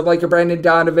line. Something like a Brendan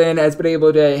Donovan has been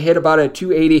able to hit about a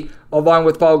 280 along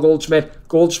with Paul Goldschmidt.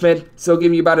 Goldschmidt still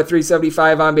giving you about a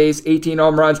 375 on base, 18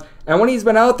 home runs. And when he's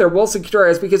been out there, Wilson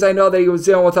Contreras, because I know that he was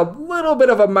dealing with a little bit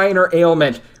of a minor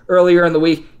ailment earlier in the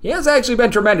week, he has actually been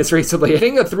tremendous recently,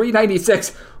 hitting a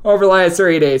 396 over the last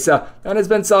 3 days. So that has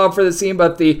been solid for the team,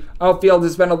 but the outfield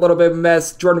has been a little bit of a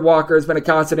mess. Jordan Walker has been a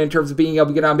constant in terms of being able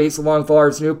to get on base along with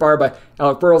Lars Nootbaar, but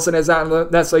Alec Burleson has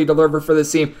not necessarily delivered for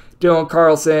this team. Dylan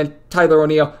Carlson, Tyler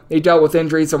O'Neill, they dealt with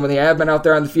injuries, and when they have been out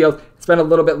there on the field, it's been a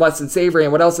little bit less than savory.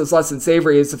 And what else is less than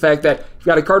savory is the fact that you've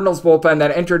got a Cardinals bullpen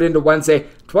that entered into Wednesday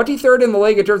 23rd in the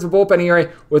league in terms of bullpen ERA,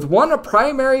 with one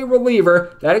primary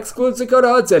reliever, that excludes Dakota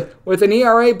Hudson, with an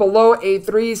ERA below a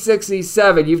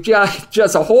 3.67. You've got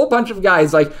just a whole bunch of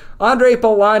guys like Andre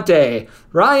Palante,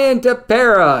 Ryan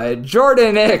Tepera,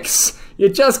 Jordan Hicks. You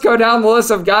just go down the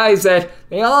list of guys that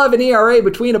they all have an ERA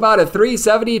between about a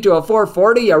 3.70 to a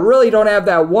 4.40. You really don't have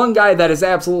that one guy that is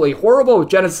absolutely horrible with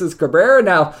Genesis Cabrera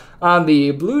now on the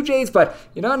Blue Jays, but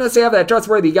you don't necessarily have that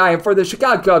trustworthy guy. And for the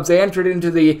Chicago Cubs, they entered into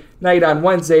the night on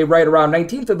Wednesday right around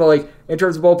 19th in the league in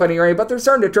terms of bullpen ERA, but they're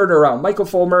starting to turn it around. Michael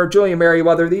Fulmer, Julian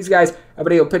Merriweather, these guys have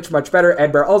been able to pitch much better.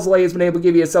 Edgar Alzolay has been able to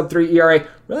give you a sub-3 ERA.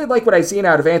 Really like what I've seen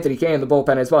out of Anthony Kay in the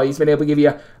bullpen as well. He's been able to give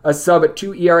you a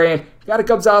sub-2 ERA. And got a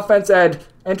Cubs offense that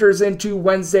enters into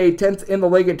Wednesday 10th in the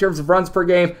league in terms of runs per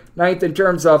game, 9th in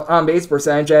terms of on-base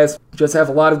percentage, as just have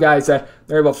a lot of guys that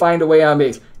they're able to find a way on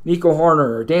base. Nico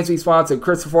Horner, Dansby Swanson,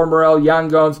 Christopher Morel, Yan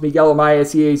Gomes, Miguel Amaya,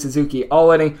 C.A. Suzuki,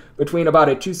 all hitting between about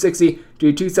a 260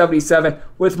 to 277,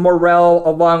 with Morel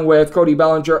along with Cody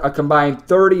Bellinger a combined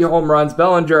 30 home runs.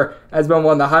 Bellinger has been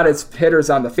one of the hottest hitters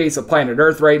on the face of planet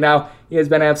Earth right now. He has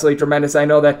been absolutely tremendous. I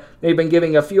know that they've been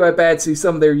giving a few at-bats to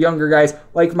some of their younger guys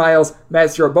like Miles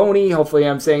Mastrobuoni. Hopefully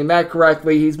I'm saying that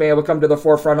correctly. He's been able to come to the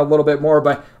forefront a little bit more,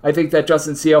 but I think that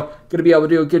Justin Steele going to be able to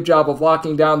do a good job of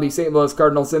locking down the St. Louis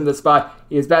Cardinals in this spot.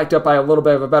 He is backed up by a little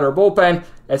bit of a better bullpen,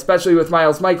 especially with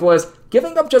Miles Mikolas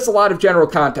giving up just a lot of general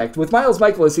contact. With Miles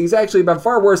Mikolas, he's actually been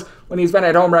far worse when he's been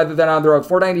at home rather than on the road.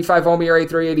 4.95 home ERA,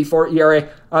 3.84 ERA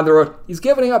on the road. He's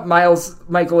giving up, Miles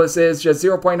Mikolas is just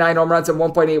 0.9 home runs and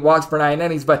 1.8 walks per 9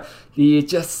 innings, but the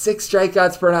just 6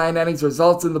 strikeouts per 9 innings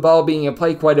results in the ball being in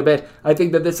play quite a bit. I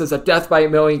think that this is a death by a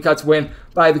million cuts win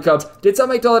by the Cubs. Did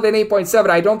somebody tell it at 8.7?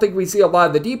 I don't think we see a lot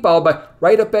of the deep ball, but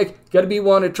right-up pick, going to be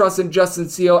one to trust in Justin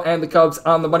Steele and the Cubs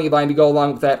on the money line to go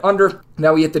along with that under.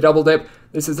 Now we hit the double dip.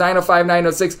 This is 905,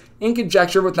 906 in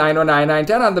conjecture with 909,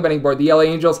 910 on the betting board. The LA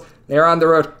Angels, they're on the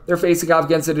road. They're facing off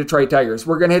against the Detroit Tigers.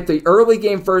 We're going to hit the early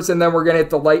game first, and then we're going to hit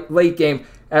the late game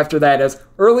after that. As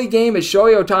early game is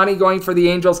Shohei Ohtani going for the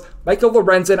Angels, Michael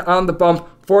Lorenzen on the bump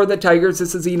for the Tigers.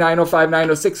 This is the 905,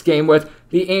 906 game with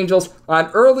the Angels on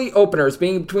early openers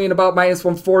being between about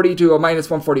 -140 to a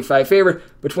 -145 favorite,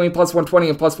 between +120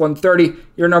 and +130.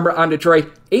 Your number on Detroit,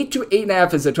 8 to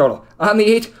 8.5 is the total. On the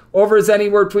 8, over is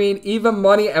anywhere between even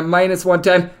money and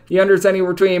 -110. The under is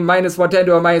anywhere between -110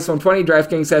 to a -120.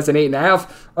 DraftKings has an 8.5.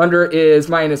 Under is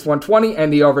 -120,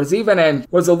 and the over is even. And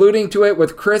was alluding to it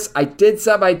with Chris, I did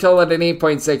set my total at an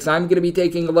 8.6. I'm going to be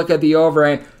taking a look at the over,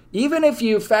 and even if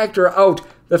you factor out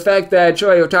the fact that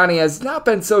Shohei Ohtani has not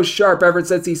been so sharp ever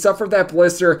since he suffered that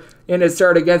blister in his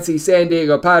start against the San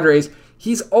Diego Padres,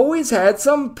 he's always had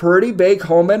some pretty big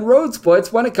home and road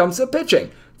splits when it comes to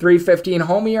pitching. 3.15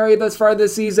 home ERA thus far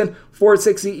this season,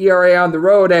 4.60 ERA on the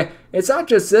road, and it's not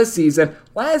just this season.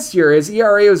 Last year, his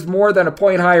ERA was more than a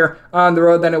point higher on the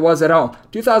road than it was at home.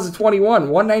 2021,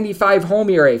 195 home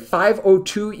ERA,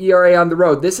 5.02 ERA on the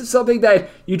road. This is something that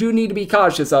you do need to be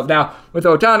cautious of. Now, with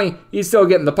Ohtani, he's still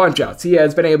getting the punch-outs. He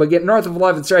has been able to get north of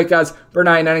 11 strikeouts per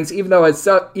 9 innings, even though his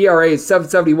ERA is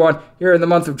 7.71 here in the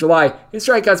month of July. His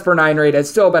strikeouts per 9 rate has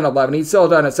still been 11. He's still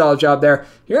done a solid job there.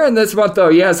 Here in this month, though,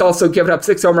 he has also given up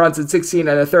 6 home runs in 16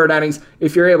 and a third innings.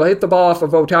 If you're able to hit the ball off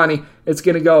of Ohtani, it's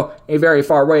going to go a very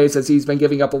far ways, as he's been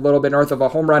giving up a little bit north of a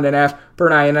home run and a half per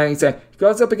 9 innings. And he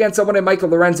goes up against someone in Michael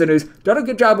Lorenzen, who's done a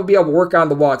good job of being able to work on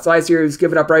the walks. Last year, he was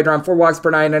giving up right around 4 walks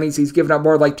per 9 innings. He's given up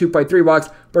more like 2.3 walks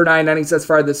per 9 innings thus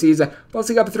far this season.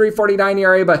 Posting up a 3.49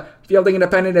 ERA, but fielding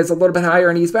independent is a little bit higher,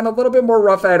 and he's been a little bit more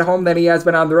rough at home than he has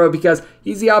been on the road because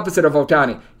he's the opposite of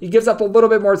Ohtani. He gives up a little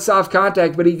bit more soft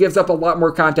contact, but he gives up a lot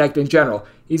more contact in general.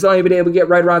 He's only been able to get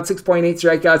right around 6.8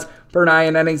 strikeouts per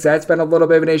 9 innings. That's been a little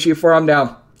bit of an issue for him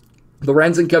now.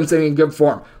 Lorenzen comes in good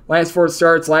form. Last 4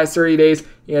 starts, last 30 days,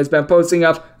 he has been posting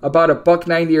up about a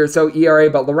 $1.90 or so ERA,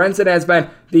 but Lorenzen has been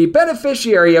the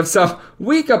beneficiary of some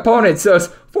weak opponents. Those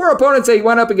 4 opponents that he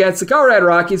went up against, the Colorado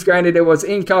Rockies, granted it was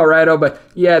in Colorado, but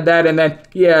he had that, and then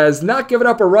he has not given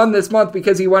up a run this month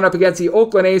because he went up against the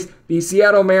Oakland A's, the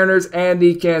Seattle Mariners, and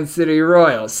the Kansas City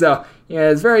Royals. So he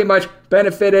has very much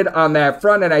benefited on that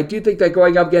front, and I do think that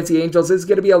going up against the Angels is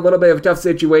going to be a little bit of a tough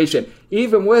situation.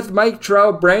 Even with Mike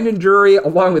Trout, Brandon Drury,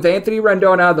 along with Anthony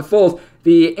Rendon out of the fold,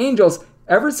 the Angels,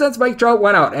 ever since Mike Trout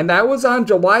went out, and that was on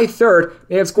July 3rd,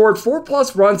 they have scored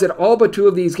 4+ runs in all but 2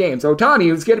 of these games. Ohtani,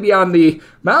 who's going to be on the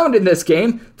mound in this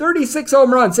game, 36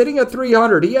 home runs, hitting at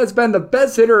 300. He has been the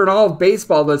best hitter in all of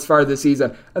baseball thus far this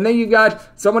season. And then you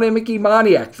got someone in Mickey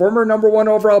Moniak, former number 1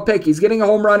 overall pick. He's getting a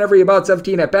home run every about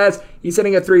 17 at-bats. He's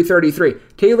hitting at 333.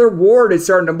 Taylor Ward is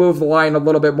starting to move the line a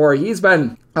little bit more. He's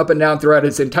been up and down throughout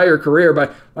his entire career,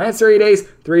 but last 30 days,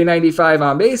 395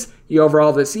 on base. He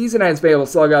overall this season has been able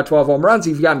to slug out 12 home runs.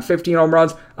 He's gotten 15 home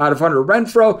runs out of Hunter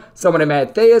Renfroe. Someone in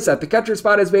Matt Thayus at the catcher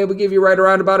spot has been able to give you right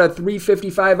around about a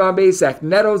 355 on base. Zach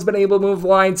Neto's been able to move the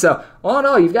line. So, all in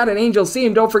all, you've got an Angels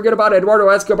team. Don't forget about Eduardo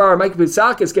Escobar and Mike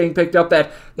Moustakas getting picked up,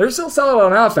 that they're still solid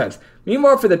on offense.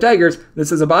 Meanwhile, for the Tigers,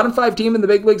 this is a bottom 5 team in the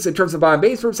big leagues in terms of on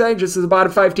base percentage. This is a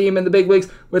bottom 5 team in the big leagues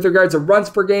with regards to runs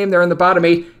per game. They're in the bottom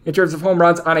 8 in terms of home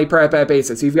runs on a per at-bat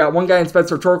basis. You've got one guy in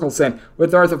Spencer Torkelson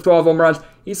with north of 12 home runs.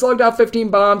 He slugged out 15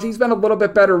 bombs. He's been a little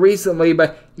bit better recently,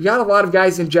 but you got a lot of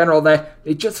guys in general that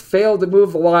they just failed to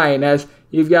move the line, as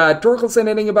you've got Torkelson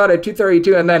hitting about a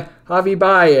 232, and then Javi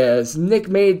Baez, Nick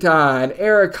Maton,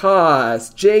 Eric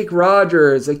Haas, Jake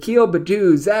Rogers, Akil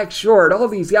Baddoo, Zach Short, all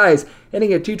these guys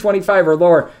hitting at 225 or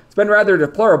lower. It's been rather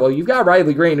deplorable. You've got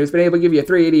Riley Green, who's been able to give you a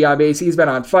 380 on base. He's been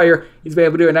on fire. He's been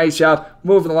able to do a nice job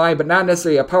moving the line, but not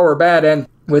necessarily a power bat. And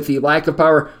with the lack of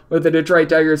power with the Detroit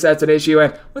Tigers, that's an issue.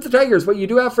 And with the Tigers, what you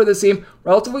do have for this team,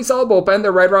 relatively solid bullpen.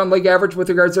 They're right around league average with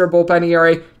regards to their bullpen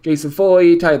ERA. Jason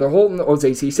Foley, Tyler Holton,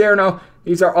 Jose Cicerno.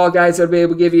 These are all guys that will be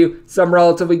able to give you some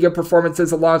relatively good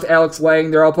performances along with Alex Lang.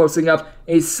 They're all posting up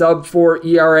a sub-4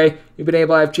 ERA. You've been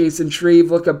able to have Jason Shreve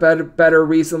look a better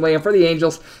recently. And for the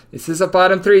Angels, this is a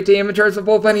bottom 3 team in terms of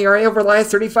bullpen ERA over the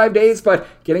last 35 days, but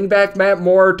getting back Matt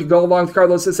Moore to go along with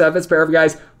Carlos Aceves, pair of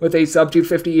guys with a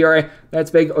sub-250 ERA.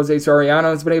 That's big. Jose Soriano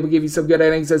has been able to give you some good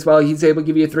innings as well. He's able to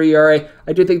give you a 3 ERA.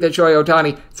 I do think that Shohei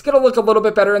Ohtani is going to look a little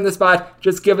bit better in this spot,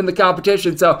 just given the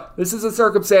competition. So this is a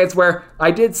circumstance where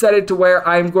I did set it to where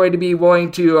I'm going to be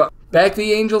willing to back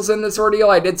the Angels in this ordeal.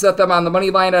 I did set them on the money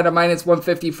line at a minus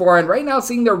 154, and right now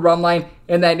seeing their run line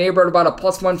in that neighborhood about a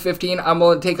plus 115, I'm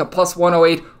willing to take a plus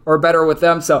 108 or better with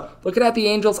them. So looking at the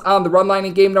Angels on the run line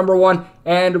in game number 1,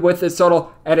 and with this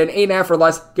total at an 8.5 or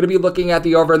less, going to be looking at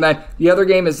the over. And then the other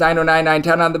game is 909,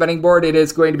 910 on the betting board. It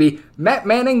is going to be Matt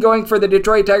Manning going for the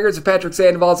Detroit Tigers, and Patrick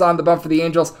Sandoval's on the bump for the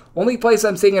Angels. Only place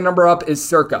I'm seeing a number up is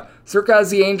Circa. Circa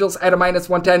has the Angels at a minus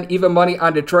 110, even money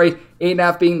on Detroit,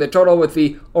 8.5 being the total, with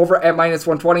the over at minus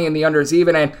 120 and the under is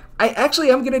even. And I actually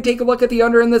am going to take a look at the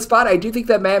under in this spot. I do think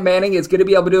that Matt Manning is going to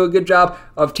be able to do a good job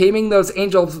of taming those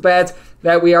Angels bats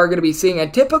that we are going to be seeing.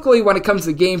 And typically when it comes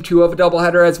to game 2 of a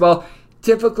doubleheader as well,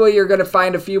 typically you're going to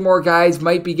find a few more guys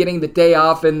might be getting the day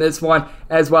off in this one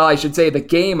as well. I should say the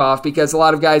game off, because a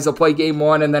lot of guys will play game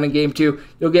 1 and then in game 2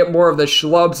 you'll get more of the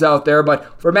schlubs out there.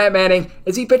 But for Matt Manning,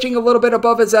 is he pitching a little bit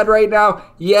above his head right now?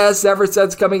 Yes, ever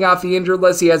since coming off the injured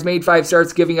list, he has made 5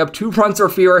 starts, giving up 2 runs or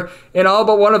fewer in all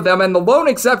but one of them. And the lone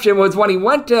exception was when he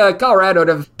went to Colorado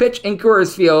to pitch in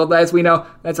Coors Field. As we know,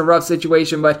 that's a rough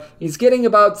situation, but he's getting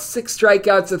about 6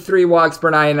 strikeouts to 3 walks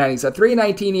per 9 innings. A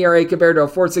 3.19 ERA compared to a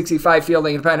 4.65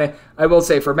 fielding independent. I will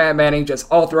say for Matt Manning, just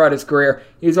all throughout his career,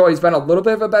 he's always been a little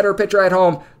bit of a better pitcher at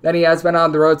home than he has been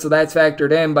on the road, so that's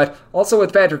factored in. But also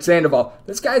with Patrick Sandoval,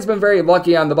 this guy's been very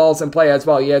lucky on the balls in play as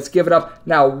well. He has given up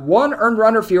now 1 earned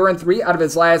run or fewer in 3 out of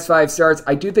his last 5 starts.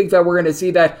 I do think that we're going to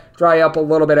see that dry up a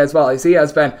little bit as well, as he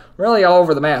has been really all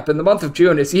over the map. In the month of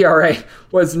June, his ERA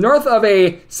was north of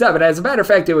a 7. As a matter of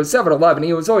fact, it was 7.11.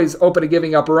 He was always open to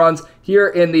giving up runs. Here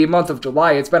in the month of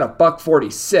July, it's been a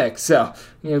 $1.46. So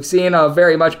you've seen a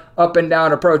very much up and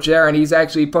down approach there, and he's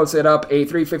actually posted up a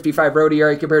 3.55 road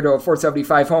ERA compared to a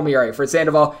 4.75 home ERA. For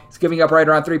Sandoval, he's giving up right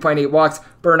around 3.8 walks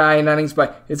per 9 innings,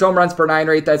 but his home runs per 9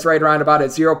 rate, that's right around about a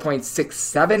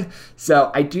 0.67. So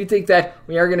I do think that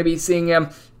we are going to be seeing him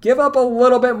give up a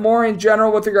little bit more in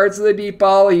general with regards to the deep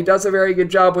ball. He does a very good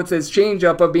job with his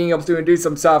changeup of being able to induce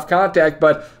some soft contact,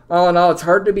 but all in all, it's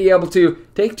hard to be able to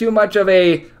take too much of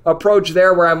a approach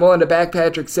there where I'm willing to back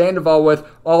Patrick Sandoval with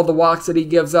all the walks that he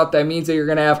gives up. That means that you're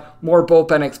going to have more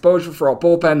bullpen exposure for a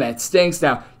bullpen that stinks.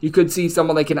 Now, you could see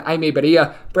someone like an Jaime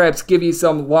Barria perhaps give you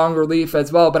some long relief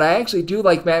as well, but I actually do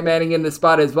like Matt Manning in this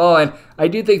spot as well, and I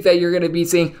do think that you're going to be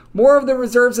seeing more of the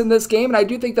reserves in this game, and I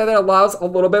do think that allows a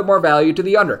little bit more value to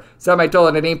the under. So I might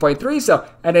total it at 8.3, so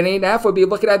at an 8.5 would be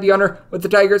looking at the under with the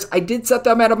Tigers. I did set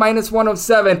them at a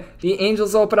 -107. The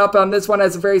Angels open up on this one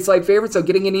as a very slight favorite, so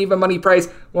getting an even money price.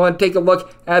 We'll take a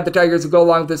look at the Tigers who go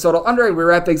along with this total under, and we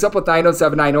wrap things up with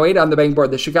 907, 908 on the betting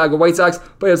board. The Chicago White Sox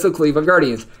play as the Cleveland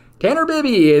Guardians. Tanner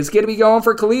Bibby is going to be going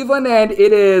for Cleveland, and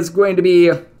it is going to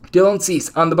be Dylan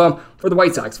Cease on the bump for the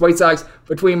White Sox. White Sox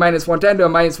between -110 to a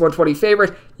 -120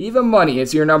 favorite. Even money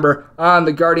is your number on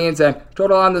the Guardians, and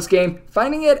total on this game,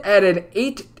 finding it at an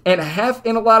 8.5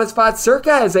 in a lot of spots.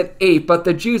 Circa is at 8, but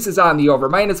the juice is on the over.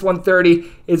 -130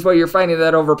 is what you're finding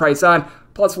that overprice on.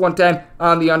 +110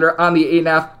 on the under. On the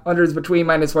 8.5, under is between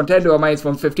 -110 to a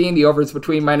 -115. The over is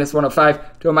between -105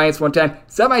 to a -110.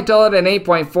 Semi-tell it an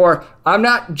 8.4. I'm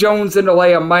not jonesing to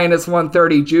lay a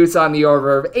 -130 juice on the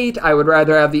over of 8. I would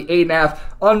rather have the 8.5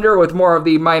 under with more of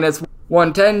the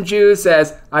 -110 juice,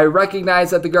 as I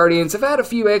recognize that the Guardians have had a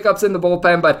few hiccups in the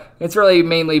bullpen, but it's really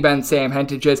mainly been Sam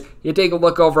Hentages. You take a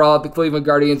look overall at the Cleveland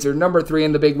Guardians, they're number 3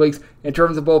 in the big leagues in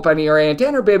terms of bullpen ERA, and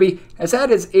Tanner Bibby has had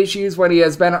his issues when he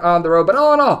has been on the road, but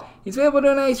all in all, he's been able to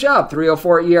do a nice job.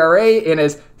 3.04 ERA in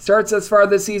his starts thus far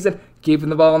this season, keeping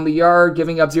the ball in the yard,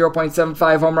 giving up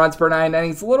 0.75 home runs per 9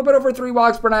 innings, a little bit over 3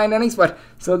 walks per 9 innings, but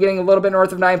still getting a little bit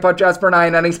north of 9 punch-outs per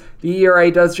 9 innings. The ERA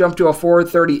does jump to a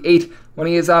 4.38 when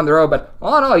he is on the road, but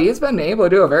all in all, he has been able to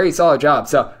do a very solid job.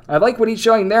 So I like what he's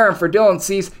showing there, and for Dylan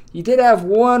Cease, he did have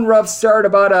one rough start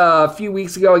about a few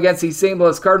weeks ago against the St.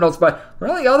 Louis Cardinals, but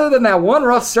really other than that one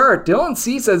rough start, Dylan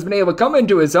Cease has been able to come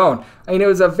into his own. I mean, it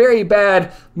was a very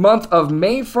bad month of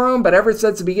May for him, but ever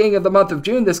since the beginning of the month of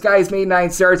June, this guy has made 9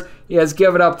 starts. He has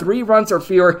given up 3 runs or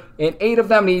fewer in 8 of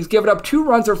them, and he's given up 2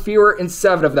 runs or fewer in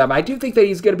 7 of them. I do think that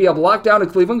he's going to be able to lock down a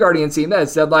Cleveland Guardians team that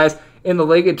is dead last in the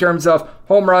league in terms of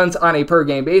home runs on a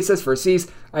per-game basis. For Cease,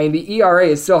 I mean, the ERA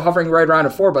is still hovering right around a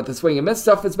 4, but the swing and miss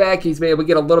stuff is back. He's been able to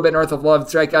get a little bit north of 11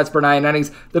 strikeouts per 9 innings.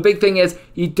 The big thing is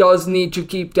he does need to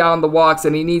keep down the walks,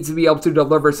 and he needs to be able to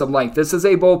deliver some length. This is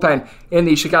a bullpen in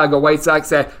the Chicago White Sox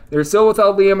that they're still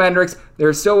without Liam Hendriks.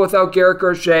 They're still without Garrett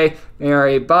Crochet. They're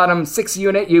a bottom 6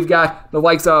 unit. You've got the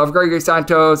likes of Gregory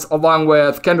Santos along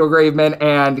with Kendall Graveman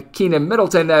and Keenan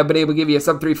Middleton that have been able to give you a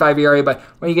sub-3.5 ERA, but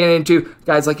when you get into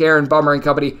guys like Aaron Bummer and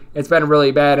company, it's been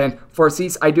really bad. And for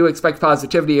Cease, I do expect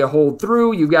positivity to hold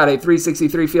through. You've got a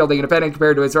 3.63 fielding independent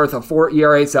compared to his north of 4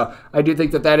 ERA, so I do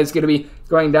think that that is going to be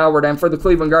going downward. And for the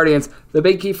Cleveland Guardians, the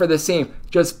big key for this team,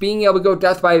 just being able to go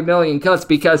death by a million cuts,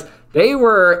 because they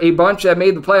were a bunch that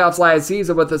made the playoffs last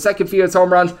season with the second fewest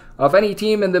home runs of any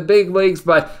team in the big leagues,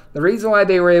 but the reason why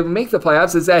they were able to make the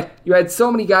playoffs is that you had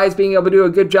so many guys being able to do a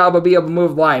good job of being able to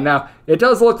move the line. Now, it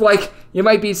does look like you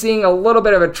might be seeing a little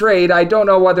bit of a trade. I don't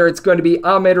know whether it's going to be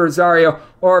Ahmed Rosario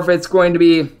or if it's going to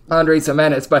be Andrés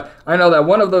Giménez, but I know that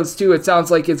one of those two, it sounds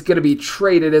like it's going to be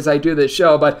traded as I do this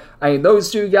show, but I mean,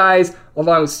 those two guys,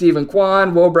 along with Steven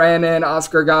Kwan, Will Brandon,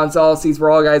 Oscar Gonzalez, these were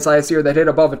all guys last year that hit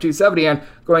above a 270, and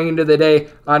going into the day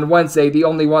on Wednesday, the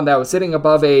only one that was sitting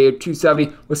above a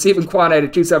 270 was Steven Kwan at a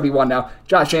 271. Now,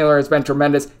 Josh Chandler has been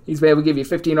tremendous. He's been able to give you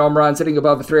 15 home runs, hitting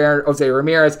above a 300. Jose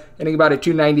Ramirez hitting about a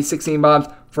 290, 16 bombs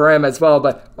for him as well,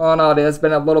 but all in all, it has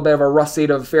been a little bit of a rough state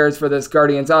of affairs for this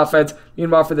Guardians offense.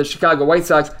 Meanwhile, for the Chicago White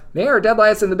Sox, they are dead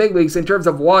last in the big leagues in terms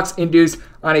of walks induced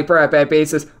on a per at-bat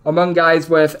basis. Among guys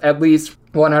with at least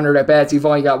 100 at-bats, you've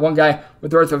only got one guy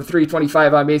with north of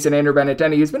 325 on base, and Andrew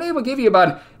Benintendi, who's been able to give you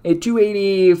about a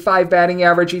 285 batting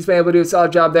average. He's been able to do a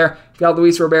solid job there. You've got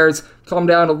Luis Robert's calmed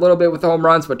down a little bit with home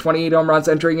runs, but 28 home runs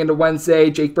entering into Wednesday.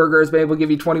 Jake Berger has been able to give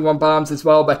you 21 bombs as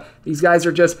well, but these guys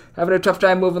are just having a tough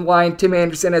time moving the line. Tim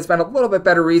Anderson has been a little bit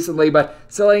better recently, but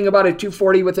still hitting about a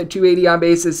 240 with a 280 on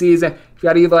base this season. You've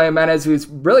got Eli Jimenez, who's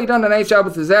really done a nice job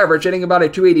with his average, hitting about a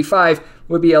 285.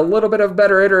 Would be a little bit of a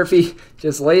better hitter if he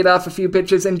just laid off a few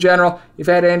pitches in general. You've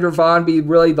had Andrew Vaughn be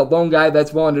really the lone guy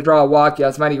that's willing to draw a walk.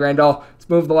 Yes, Manny Randall has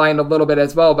moved the line a little bit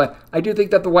as well, but I do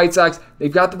think that the White Sox,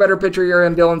 they've got the better pitcher here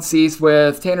in Dylan Cease.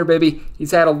 With Tanner Bibby,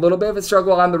 he's had a little bit of a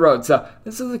struggle on the road. So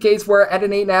this is a case where at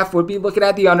an 8.5 would be looking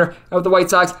at the under. And with the White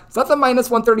Sox, it's not the minus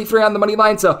 133 on the money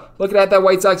line. So looking at that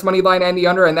White Sox money line and the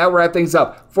under, and that will wrap things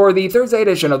up for the Thursday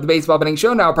edition of the Baseball Betting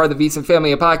Show, now part of the VSiN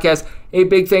family of podcasts. A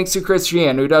big thanks to Chris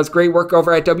Sheehan, who does great work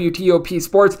over at WTOP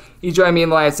Sports. He joined me in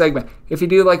the last segment. If you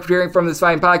do like hearing from this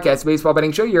fine podcast, Baseball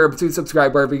Betting Show, you're able to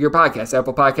subscribe wherever your podcasts,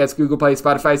 Apple Podcasts, Google Play,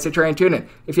 Spotify, Stitcher, and TuneIn.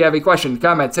 If you have a question,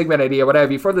 comment, segment idea, what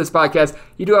have you for this podcast,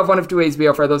 you do have one of two ways to be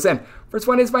able to throw those in. First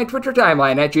one is my Twitter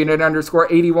timeline at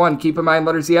 @Janet_81. Keep in mind,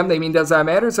 letters EM, they mean does not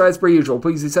matter, so as per usual,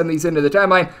 please do send these into the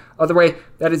timeline. Other way,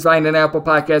 that is find an Apple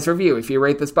Podcast review. If you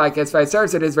rate this podcast 5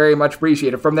 stars, it is very much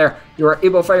appreciated. From there, you are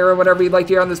able to fire in whatever you'd like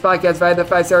to hear on this podcast via the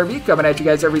 5-star review, coming at you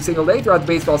guys every single day throughout the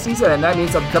baseball season, and that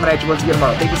means I'm coming at you once again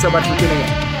tomorrow. Thank you so much for tuning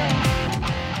in.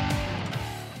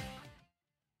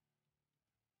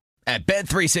 At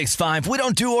Bet365, we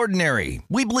don't do ordinary.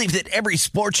 We believe that every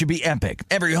sport should be epic.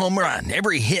 Every home run,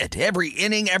 every hit, every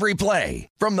inning, every play.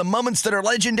 From the moments that are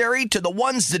legendary to the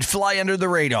ones that fly under the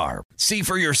radar. See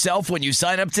for yourself when you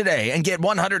sign up today and get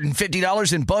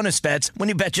 $150 in bonus bets when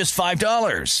you bet just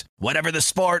 $5. Whatever the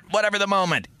sport, whatever the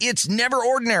moment, it's never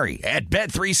ordinary at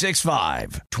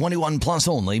Bet365. 21 plus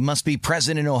only. Must be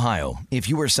present in Ohio. If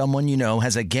you or someone you know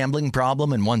has a gambling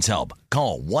problem and wants help,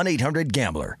 call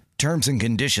 1-800-GAMBLER. Terms and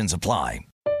conditions apply.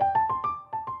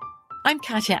 I'm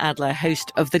Katya Adler,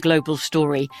 host of The Global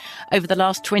Story. Over the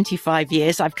last 25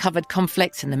 years, I've covered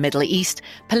conflicts in the Middle East,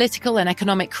 political and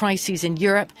economic crises in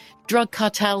Europe, drug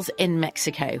cartels in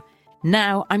Mexico.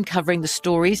 Now I'm covering the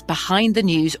stories behind the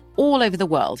news all over the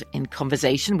world in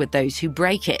conversation with those who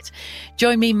break it.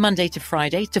 Join me Monday to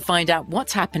Friday to find out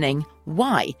what's happening,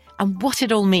 why, and what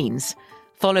it all means.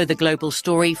 Follow The Global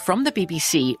Story from the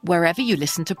BBC wherever you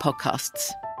listen to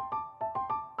podcasts.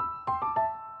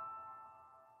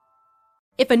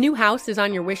 If a new house is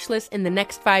on your wish list in the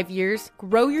next 5 years,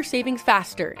 grow your savings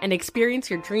faster and experience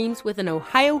your dreams with an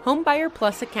Ohio Homebuyer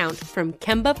Plus account from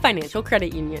Kemba Financial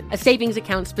Credit Union. A savings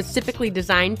account specifically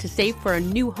designed to save for a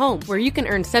new home, where you can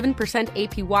earn 7%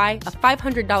 APY,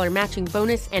 a $500 matching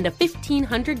bonus, and a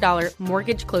 $1,500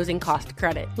 mortgage closing cost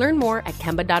credit. Learn more at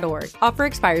Kemba.org. Offer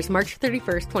expires March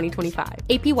 31st, 2025.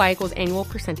 APY equals annual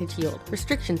percentage yield.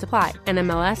 Restrictions apply.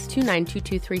 NMLS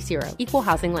 292230. Equal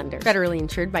housing lender. Federally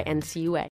insured by NCUA.